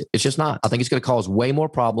going to fix it. It's just not. I think it's going to cause way more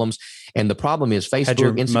problems. And the problem is Facebook, Had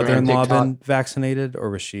your Instagram, mother-in-law TikTok. Been vaccinated or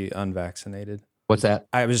was she unvaccinated? What's that?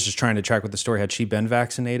 I was just trying to track with the story. Had she been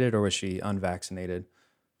vaccinated or was she unvaccinated?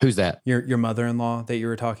 Who's that? Your mother-in-law that you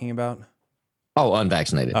were talking about? Oh,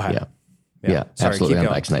 unvaccinated. Okay. Yeah, Sorry, absolutely keep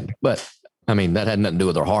unvaccinated. But that had nothing to do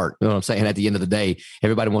with their heart. You know what I'm saying? At the end of the day,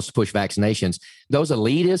 everybody wants to push vaccinations. Those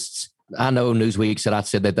elitists, I know Newsweek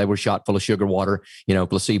said that they were shot full of sugar water,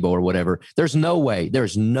 placebo or whatever. There's no way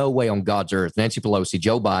on God's earth. Nancy Pelosi,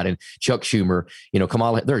 Joe Biden, Chuck Schumer,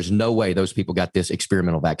 Kamala, there's no way those people got this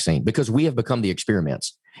experimental vaccine because we have become the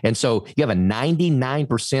experiments. And so you have a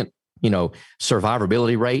 99%,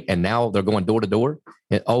 survivability rate. And now they're going door to door.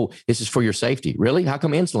 Oh, this is for your safety. Really? How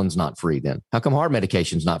come insulin's not free then? How come heart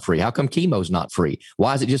medication's not free? How come chemo's not free?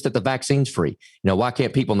 Why is it just that the vaccine's free? Why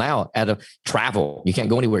can't people now travel? You can't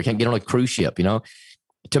go anywhere. You can't get on a cruise ship,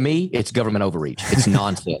 To me, it's government overreach. It's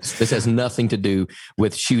nonsense. This has nothing to do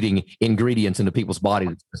with shooting ingredients into people's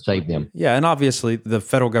bodies to save them. Yeah. And obviously, the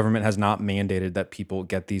federal government has not mandated that people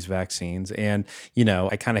get these vaccines. And,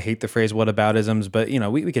 I kind of hate the phrase whataboutisms, but,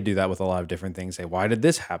 we could do that with a lot of different things. Say, why did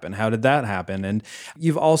this happen? How did that happen? And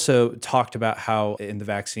you've also talked about how in the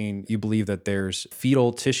vaccine, you believe that there's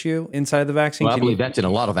fetal tissue inside the vaccine. Well, I believe that's in a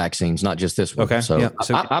lot of vaccines, not just this one. Okay. So, yeah.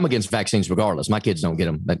 I'm against vaccines regardless. My kids don't get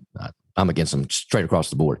them. I'm against them straight across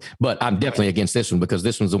the board. But I'm definitely against this one because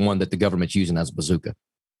this one's the one that the government's using as a bazooka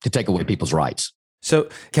to take away people's rights. So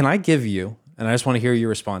can I give you, and I just want to hear your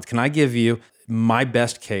response, can I give you my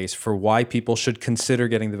best case for why people should consider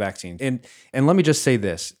getting the vaccine? And let me just say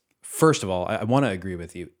this. First of all, I want to agree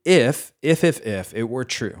with you. If it were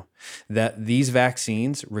true that these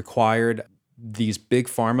vaccines required these big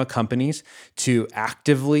pharma companies to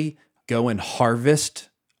actively go and harvest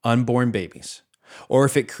unborn babies, or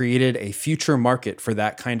if it created a future market for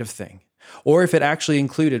that kind of thing, or if it actually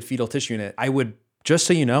included fetal tissue in it, I would, just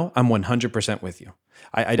so you know, I'm 100% with you.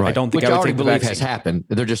 I don't think Which I would already take the believe vaccine. has happened.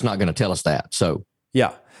 They're just not going to tell us that. So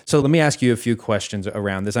yeah. So let me ask you a few questions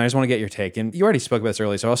around this. And I just want to get your take. And you already spoke about this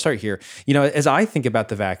earlier, so I'll start here. As I think about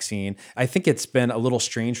the vaccine, I think it's been a little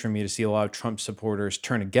strange for me to see a lot of Trump supporters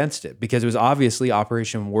turn against it because it was obviously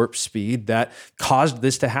Operation Warp Speed that caused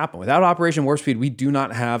this to happen. Without Operation Warp Speed, we do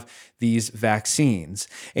not have these vaccines.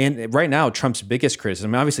 And right now, Trump's biggest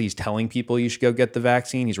criticism, obviously he's telling people you should go get the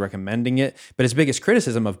vaccine, he's recommending it, but his biggest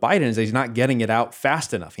criticism of Biden is that he's not getting it out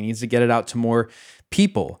fast enough. He needs to get it out to more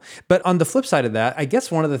people. But on the flip side of that, I guess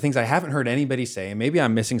one of the things I haven't heard anybody say, and maybe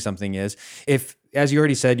I'm missing something, is if, as you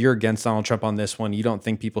already said, you're against Donald Trump on this one, you don't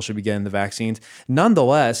think people should be getting the vaccines.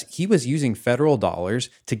 Nonetheless, he was using federal dollars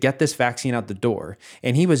to get this vaccine out the door.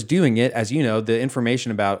 And he was doing it, as you know, the information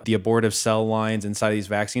about the abortive cell lines inside of these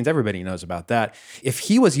vaccines, everybody knows about that. If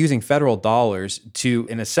he was using federal dollars to,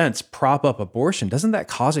 in a sense, prop up abortion, doesn't that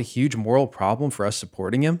cause a huge moral problem for us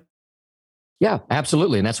supporting him? Yeah,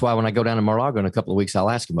 absolutely. And that's why when I go down to Mar-a-Lago in a couple of weeks,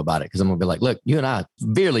 I'll ask him about it because I'm going to be like, look, you and I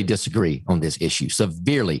severely disagree on this issue,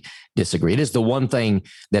 severely disagree. It is the one thing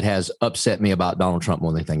that has upset me about Donald Trump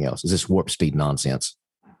more than anything else is this warp speed nonsense.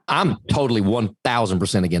 I'm totally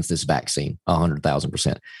 1,000% against this vaccine,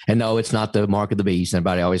 100,000%. And no, it's not the mark of the beast.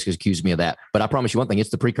 Everybody always accuses me of that. But I promise you one thing,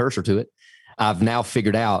 it's the precursor to it. I've now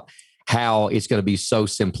figured out how it's going to be so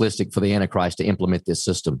simplistic for the Antichrist to implement this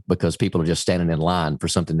system because people are just standing in line for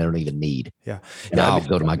something they don't even need. Yeah. And I'll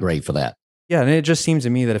go to my grave for that. Yeah, and it just seems to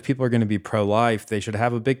me that if people are going to be pro-life, they should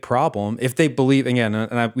have a big problem if they believe, again,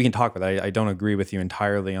 we can talk about that. I don't agree with you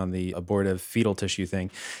entirely on the abortive fetal tissue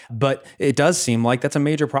thing, but it does seem like that's a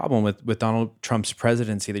major problem with Donald Trump's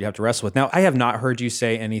presidency that you have to wrestle with. Now, I have not heard you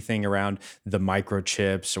say anything around the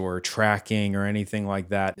microchips or tracking or anything like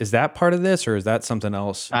that. Is that part of this or is that something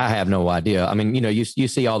else? I have no idea. I mean, you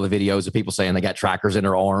see all the videos of people saying they got trackers in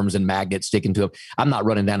their arms and magnets sticking to them. I'm not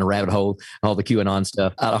running down a rabbit hole, all the QAnon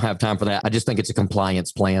stuff. I don't have time for that. I just think it's a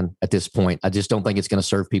compliance plan at this point. I just don't think it's going to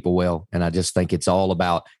serve people well. And I just think it's all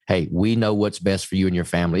about, hey, we know what's best for you and your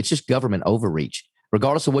family. It's just government overreach.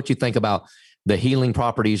 Regardless of what you think about the healing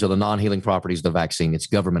properties or the non-healing properties of the vaccine, it's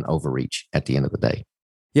government overreach at the end of the day.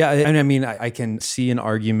 Yeah, and I mean, I can see an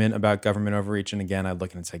argument about government overreach. And again, I'd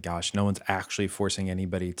look and say, gosh, no one's actually forcing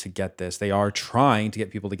anybody to get this. They are trying to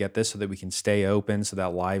get people to get this so that we can stay open, so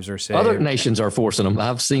that lives are saved. Other nations are forcing them.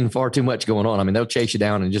 I've seen far too much going on. I mean, they'll chase you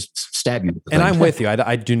down and just stab you. And I'm with you.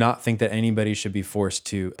 I do not think that anybody should be forced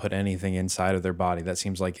to put anything inside of their body. That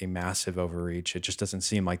seems like a massive overreach. It just doesn't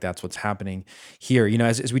seem like that's what's happening here.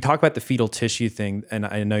 As we talk about the fetal tissue thing, and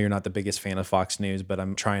I know you're not the biggest fan of Fox News, but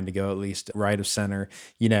I'm trying to go at least right of center.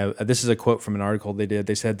 This is a quote from an article they did.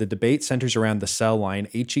 They said, the debate centers around the cell line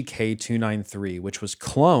HEK293, which was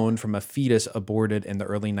cloned from a fetus aborted in the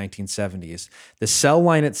early 1970s. The cell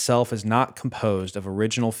line itself is not composed of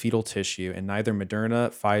original fetal tissue, and neither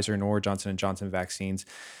Moderna, Pfizer, nor Johnson & Johnson vaccines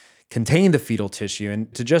contain the fetal tissue.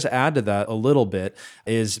 And to just add to that a little bit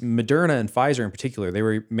is Moderna and Pfizer in particular, they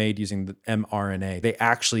were made using the mRNA. They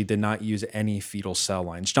actually did not use any fetal cell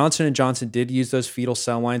lines. Johnson & Johnson did use those fetal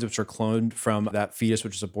cell lines, which were cloned from that fetus,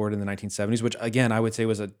 which was aborted in the 1970s, which again, I would say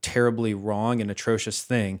was a terribly wrong and atrocious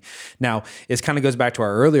thing. Now, it kind of goes back to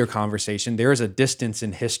our earlier conversation. There is a distance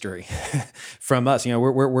in history from us.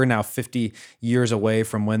 We're now 50 years away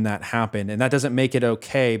from when that happened, and that doesn't make it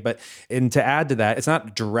okay. And to add to that, it's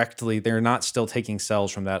not direct. They're not still taking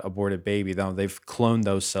cells from that aborted baby, though they've cloned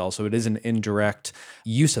those cells. So it is an indirect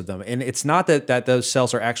use of them. And it's not that those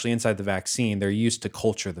cells are actually inside the vaccine. They're used to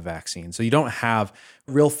culture the vaccine. So you don't have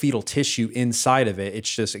real fetal tissue inside of it. It's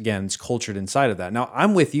just, again, it's cultured inside of that. Now,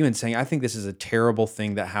 I'm with you in saying I think this is a terrible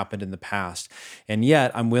thing that happened in the past. And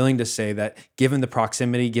yet I'm willing to say that given the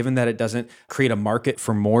proximity, given that it doesn't create a market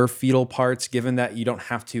for more fetal parts, given that you don't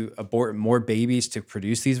have to abort more babies to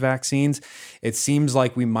produce these vaccines, it seems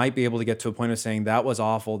like we might be able to get to a point of saying that was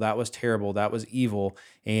awful, that was terrible, that was evil,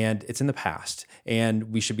 and it's in the past.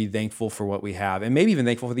 And we should be thankful for what we have, and maybe even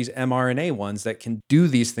thankful for these mRNA ones that can do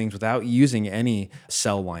these things without using any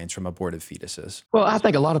cell lines from aborted fetuses. Well, I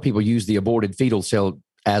think a lot of people use the aborted fetal cell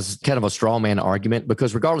as kind of a straw man argument,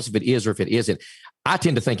 because regardless if it is or if it isn't, I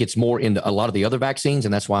tend to think it's more in a lot of the other vaccines,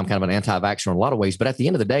 and that's why I'm kind of an anti-vaxxer in a lot of ways. But at the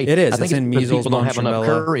end of the day, it is. I think it's in measles, people don't have enough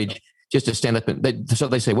courage just to stand up so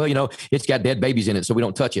they say, well, it's got dead babies in it, so we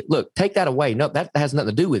don't touch it. Look, take that away. No, that has nothing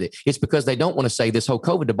to do with it. It's because they don't want to say this whole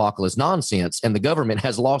COVID debacle is nonsense and the government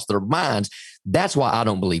has lost their minds. That's why I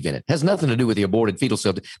don't believe in it. It has nothing to do with the aborted fetal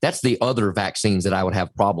cell. That's the other vaccines that I would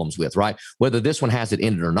have problems with, right? Whether this one has it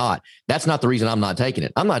in it or not, that's not the reason I'm not taking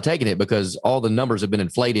it. I'm not taking it because all the numbers have been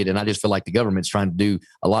inflated, and I just feel like the government's trying to do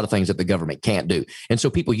a lot of things that the government can't do. And so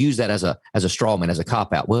people use that as a straw man, as a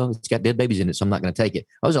cop out. Well, it's got dead babies in it, so I'm not going to take it.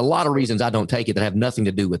 There's a lot of reasons I don't take it that have nothing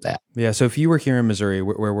to do with that. Yeah. So if you were here in Missouri,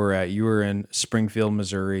 where we're at, you were in Springfield,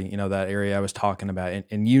 Missouri, that area I was talking about,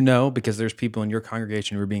 and because there's people in your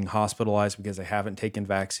congregation who are being hospitalized because they haven't taken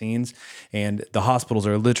vaccines, and the hospitals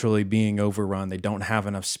are literally being overrun. They don't have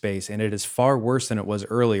enough space, and it is far worse than it was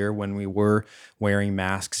earlier when we were wearing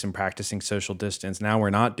masks and practicing social distance. Now we're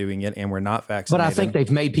not doing it, and we're not vaccinated. But I think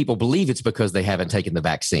they've made people believe it's because they haven't taken the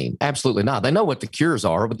vaccine. Absolutely not. They know what the cures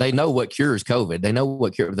are, but they know what cures COVID. They know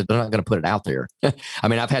what cure. They're not going to put it out there. I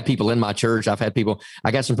mean, I've had people in my church. I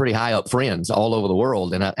got some pretty high up friends all over the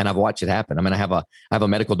world, and I've watched it happen. I mean, I have a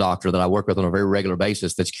medical doctor that I work with on a very regular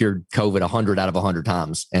basis that's cured COVID 100 out of 100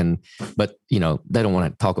 times. But they don't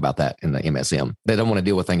want to talk about that in the MSM. They don't want to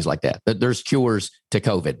deal with things like that. There's cures to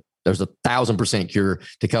COVID. There's 1,000% cure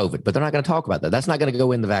to COVID, but they're not going to talk about that. That's not going to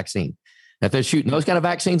go in the vaccine. If they're shooting those kind of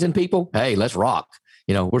vaccines in people, hey, let's rock.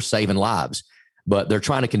 We're saving lives. But they're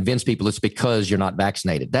trying to convince people it's because you're not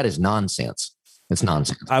vaccinated. That is nonsense. It's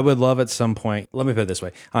nonsense. I would love at some point, let me put it this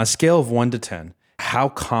way, on a scale of 1 to 10, how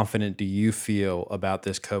confident do you feel about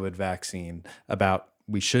this COVID vaccine? About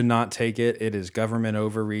we should not take it. It is government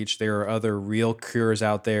overreach. There are other real cures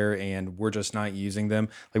out there, and we're just not using them.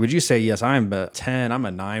 Like, would you say, yes, I'm a 10, I'm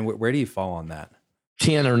a 9? Where do you fall on that?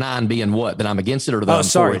 10 or 9 being what? That I'm against it, or that I'm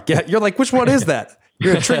sorry. for it? Yeah, you're like, which one is that?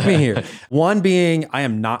 You're going to trick me here. 1 being, I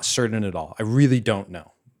am not certain at all. I really don't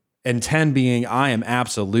know. And 10 being, I am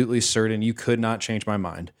absolutely certain. You could not change my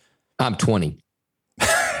mind. I'm 20.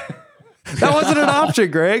 That wasn't an option,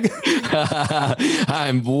 Greg.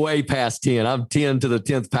 I'm way past 10. I'm 10 to the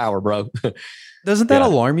 10th power, bro. Doesn't that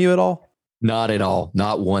alarm you at all? Not at all.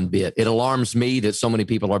 Not one bit. It alarms me that so many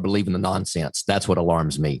people are believing the nonsense. That's what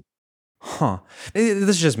alarms me. Huh. This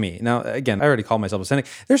is just me. Now, again, I already call myself a cynic.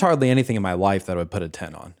 There's hardly anything in my life that I would put a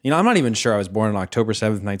 10 on. I'm not even sure I was born on October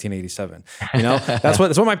 7th, 1987. That's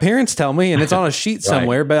what my parents tell me, and it's on a sheet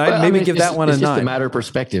somewhere, but I'd maybe give that one a 9. It's just a matter of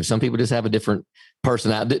perspective. Some people just have a different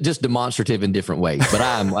personality, just demonstrative in different ways, but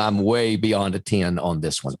I'm way beyond a 10 on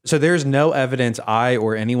this one. So there's no evidence I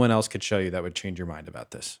or anyone else could show you that would change your mind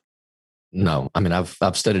about this? No. I mean, I've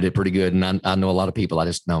studied it pretty good, and I know a lot of people. I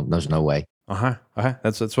just know there's no way.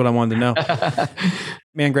 That's what I wanted to know.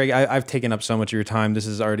 Man, Greg, I've taken up so much of your time. This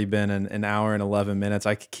has already been an hour and 11 minutes.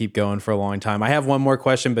 I could keep going for a long time. I have one more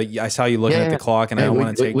question, but I saw you looking at the clock, and I don't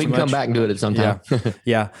want to take too much. We can come back and do it at some time.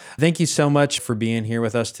 Yeah. Thank you so much for being here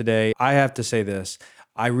with us today. I have to say this.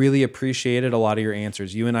 I really appreciated a lot of your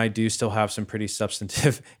answers. You and I do still have some pretty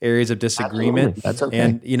substantive areas of disagreement. Absolutely.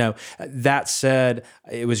 That's okay. And, that said,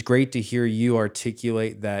 it was great to hear you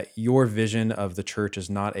articulate that your vision of the church is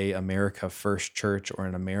not a America First church or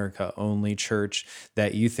an America only church,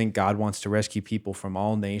 that you think God wants to rescue people from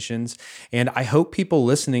all nations. And I hope people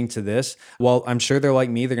listening to this, while I'm sure they're like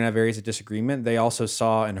me, they're going to have areas of disagreement, they also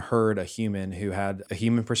saw and heard a human who had a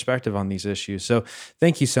human perspective on these issues. So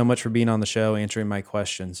thank you so much for being on the show, answering my questions.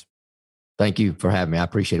 Thank you for having me. I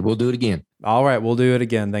appreciate it. We'll do it again. All right. We'll do it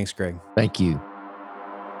again. Thanks, Greg. Thank you.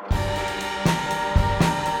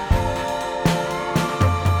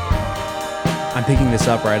 I'm picking this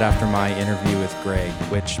up right after my interview with Greg,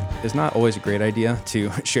 which is not always a great idea to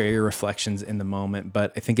share your reflections in the moment,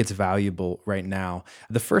 but I think it's valuable right now.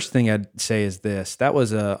 The first thing I'd say is this. That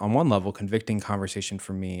was on one level, convicting conversation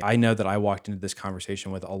for me. I know that I walked into this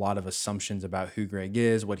conversation with a lot of assumptions about who Greg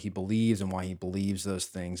is, what he believes, and why he believes those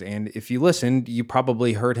things. And if you listened, you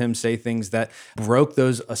probably heard him say things that broke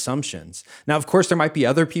those assumptions. Now, of course, there might be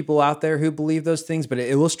other people out there who believe those things, but it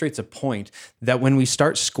illustrates a point that when we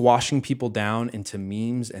start squashing people down into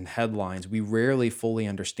memes and headlines, we rarely fully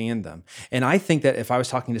understand them. And I think that if I was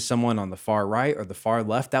talking to someone on the far right or the far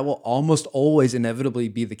left, that will almost always inevitably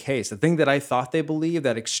be the case. The thing that I thought they believed,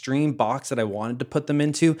 that extreme box that I wanted to put them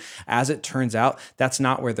into, as it turns out, that's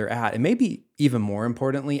not where they're at. And maybe even more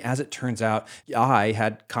importantly, as it turns out, I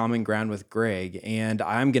had common ground with Greg, and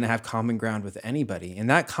I'm going to have common ground with anybody. And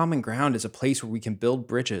that common ground is a place where we can build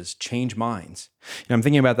bridges, change minds. I'm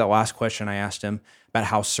thinking about that last question I asked him about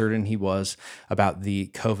how certain he was about the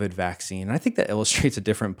COVID vaccine. And I think that illustrates a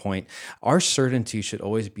different point. Our certainty should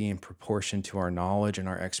always be in proportion to our knowledge and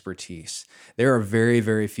our expertise. There are very,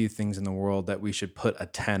 very few things in the world that we should put a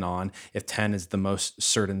 10 on if 10 is the most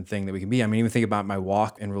certain thing that we can be. I mean, even think about my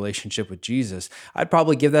walk and relationship with Jesus. Jesus, I'd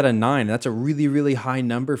probably give that a 9. That's a really, really high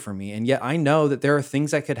number for me. And yet I know that there are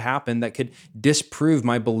things that could happen that could disprove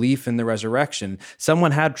my belief in the resurrection.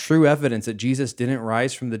 Someone had true evidence that Jesus didn't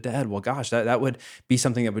rise from the dead. Well, gosh, that would be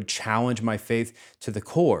something that would challenge my faith to the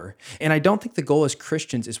core. And I don't think the goal as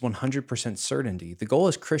Christians is 100% certainty. The goal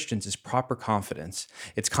as Christians is proper confidence.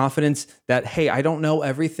 It's confidence that, hey, I don't know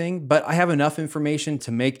everything, but I have enough information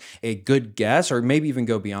to make a good guess, or maybe even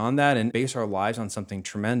go beyond that and base our lives on something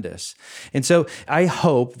tremendous. And so I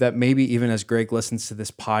hope that maybe even as Greg listens to this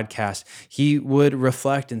podcast, he would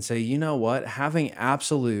reflect and say, you know what? Having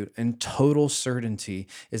absolute and total certainty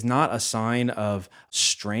is not a sign of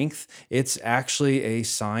strength. It's actually a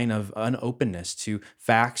sign of an openness to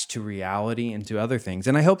facts, to reality, and to other things.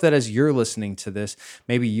 And I hope that as you're listening to this,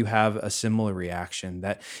 maybe you have a similar reaction,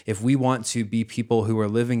 that if we want to be people who are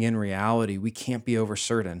living in reality, we can't be over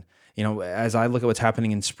certain. You know, as I look at what's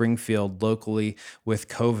happening in Springfield locally with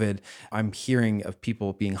COVID, I'm hearing of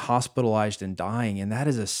people being hospitalized and dying, and that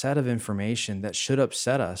is a set of information that should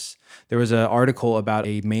upset us. There was an article about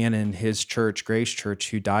a man in his church, Grace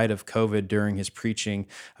Church, who died of COVID during his preaching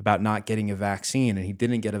about not getting a vaccine, and he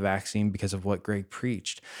didn't get a vaccine because of what Greg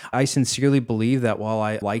preached. I sincerely believe that while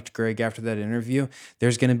I liked Greg after that interview,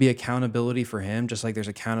 there's going to be accountability for him, just like there's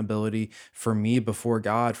accountability for me before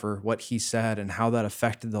God for what he said and how that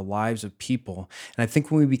affected the lives of people. And I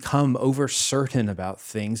think when we become over certain about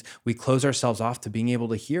things, we close ourselves off to being able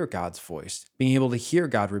to hear God's voice, being able to hear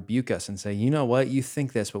God rebuke us and say, you know what, you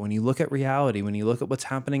think this, but when you look at reality, when you look at what's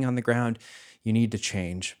happening on the ground, you need to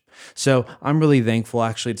change. So I'm really thankful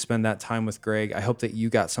actually to spend that time with Greg. I hope that you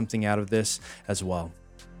got something out of this as well.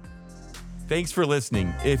 Thanks for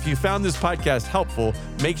listening. If you found this podcast helpful,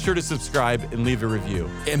 make sure to subscribe and leave a review.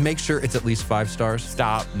 And make sure it's at least 5 stars.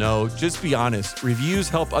 Stop. No, just be honest. Reviews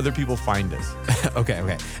help other people find us.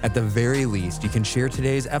 Okay. At the very least, you can share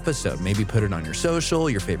today's episode. Maybe put it on your social,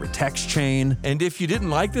 your favorite text chain. And if you didn't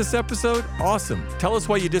like this episode, awesome. Tell us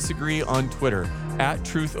why you disagree on Twitter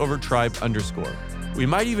 @TruthOverTribe_. We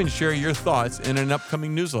might even share your thoughts in an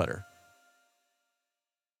upcoming newsletter.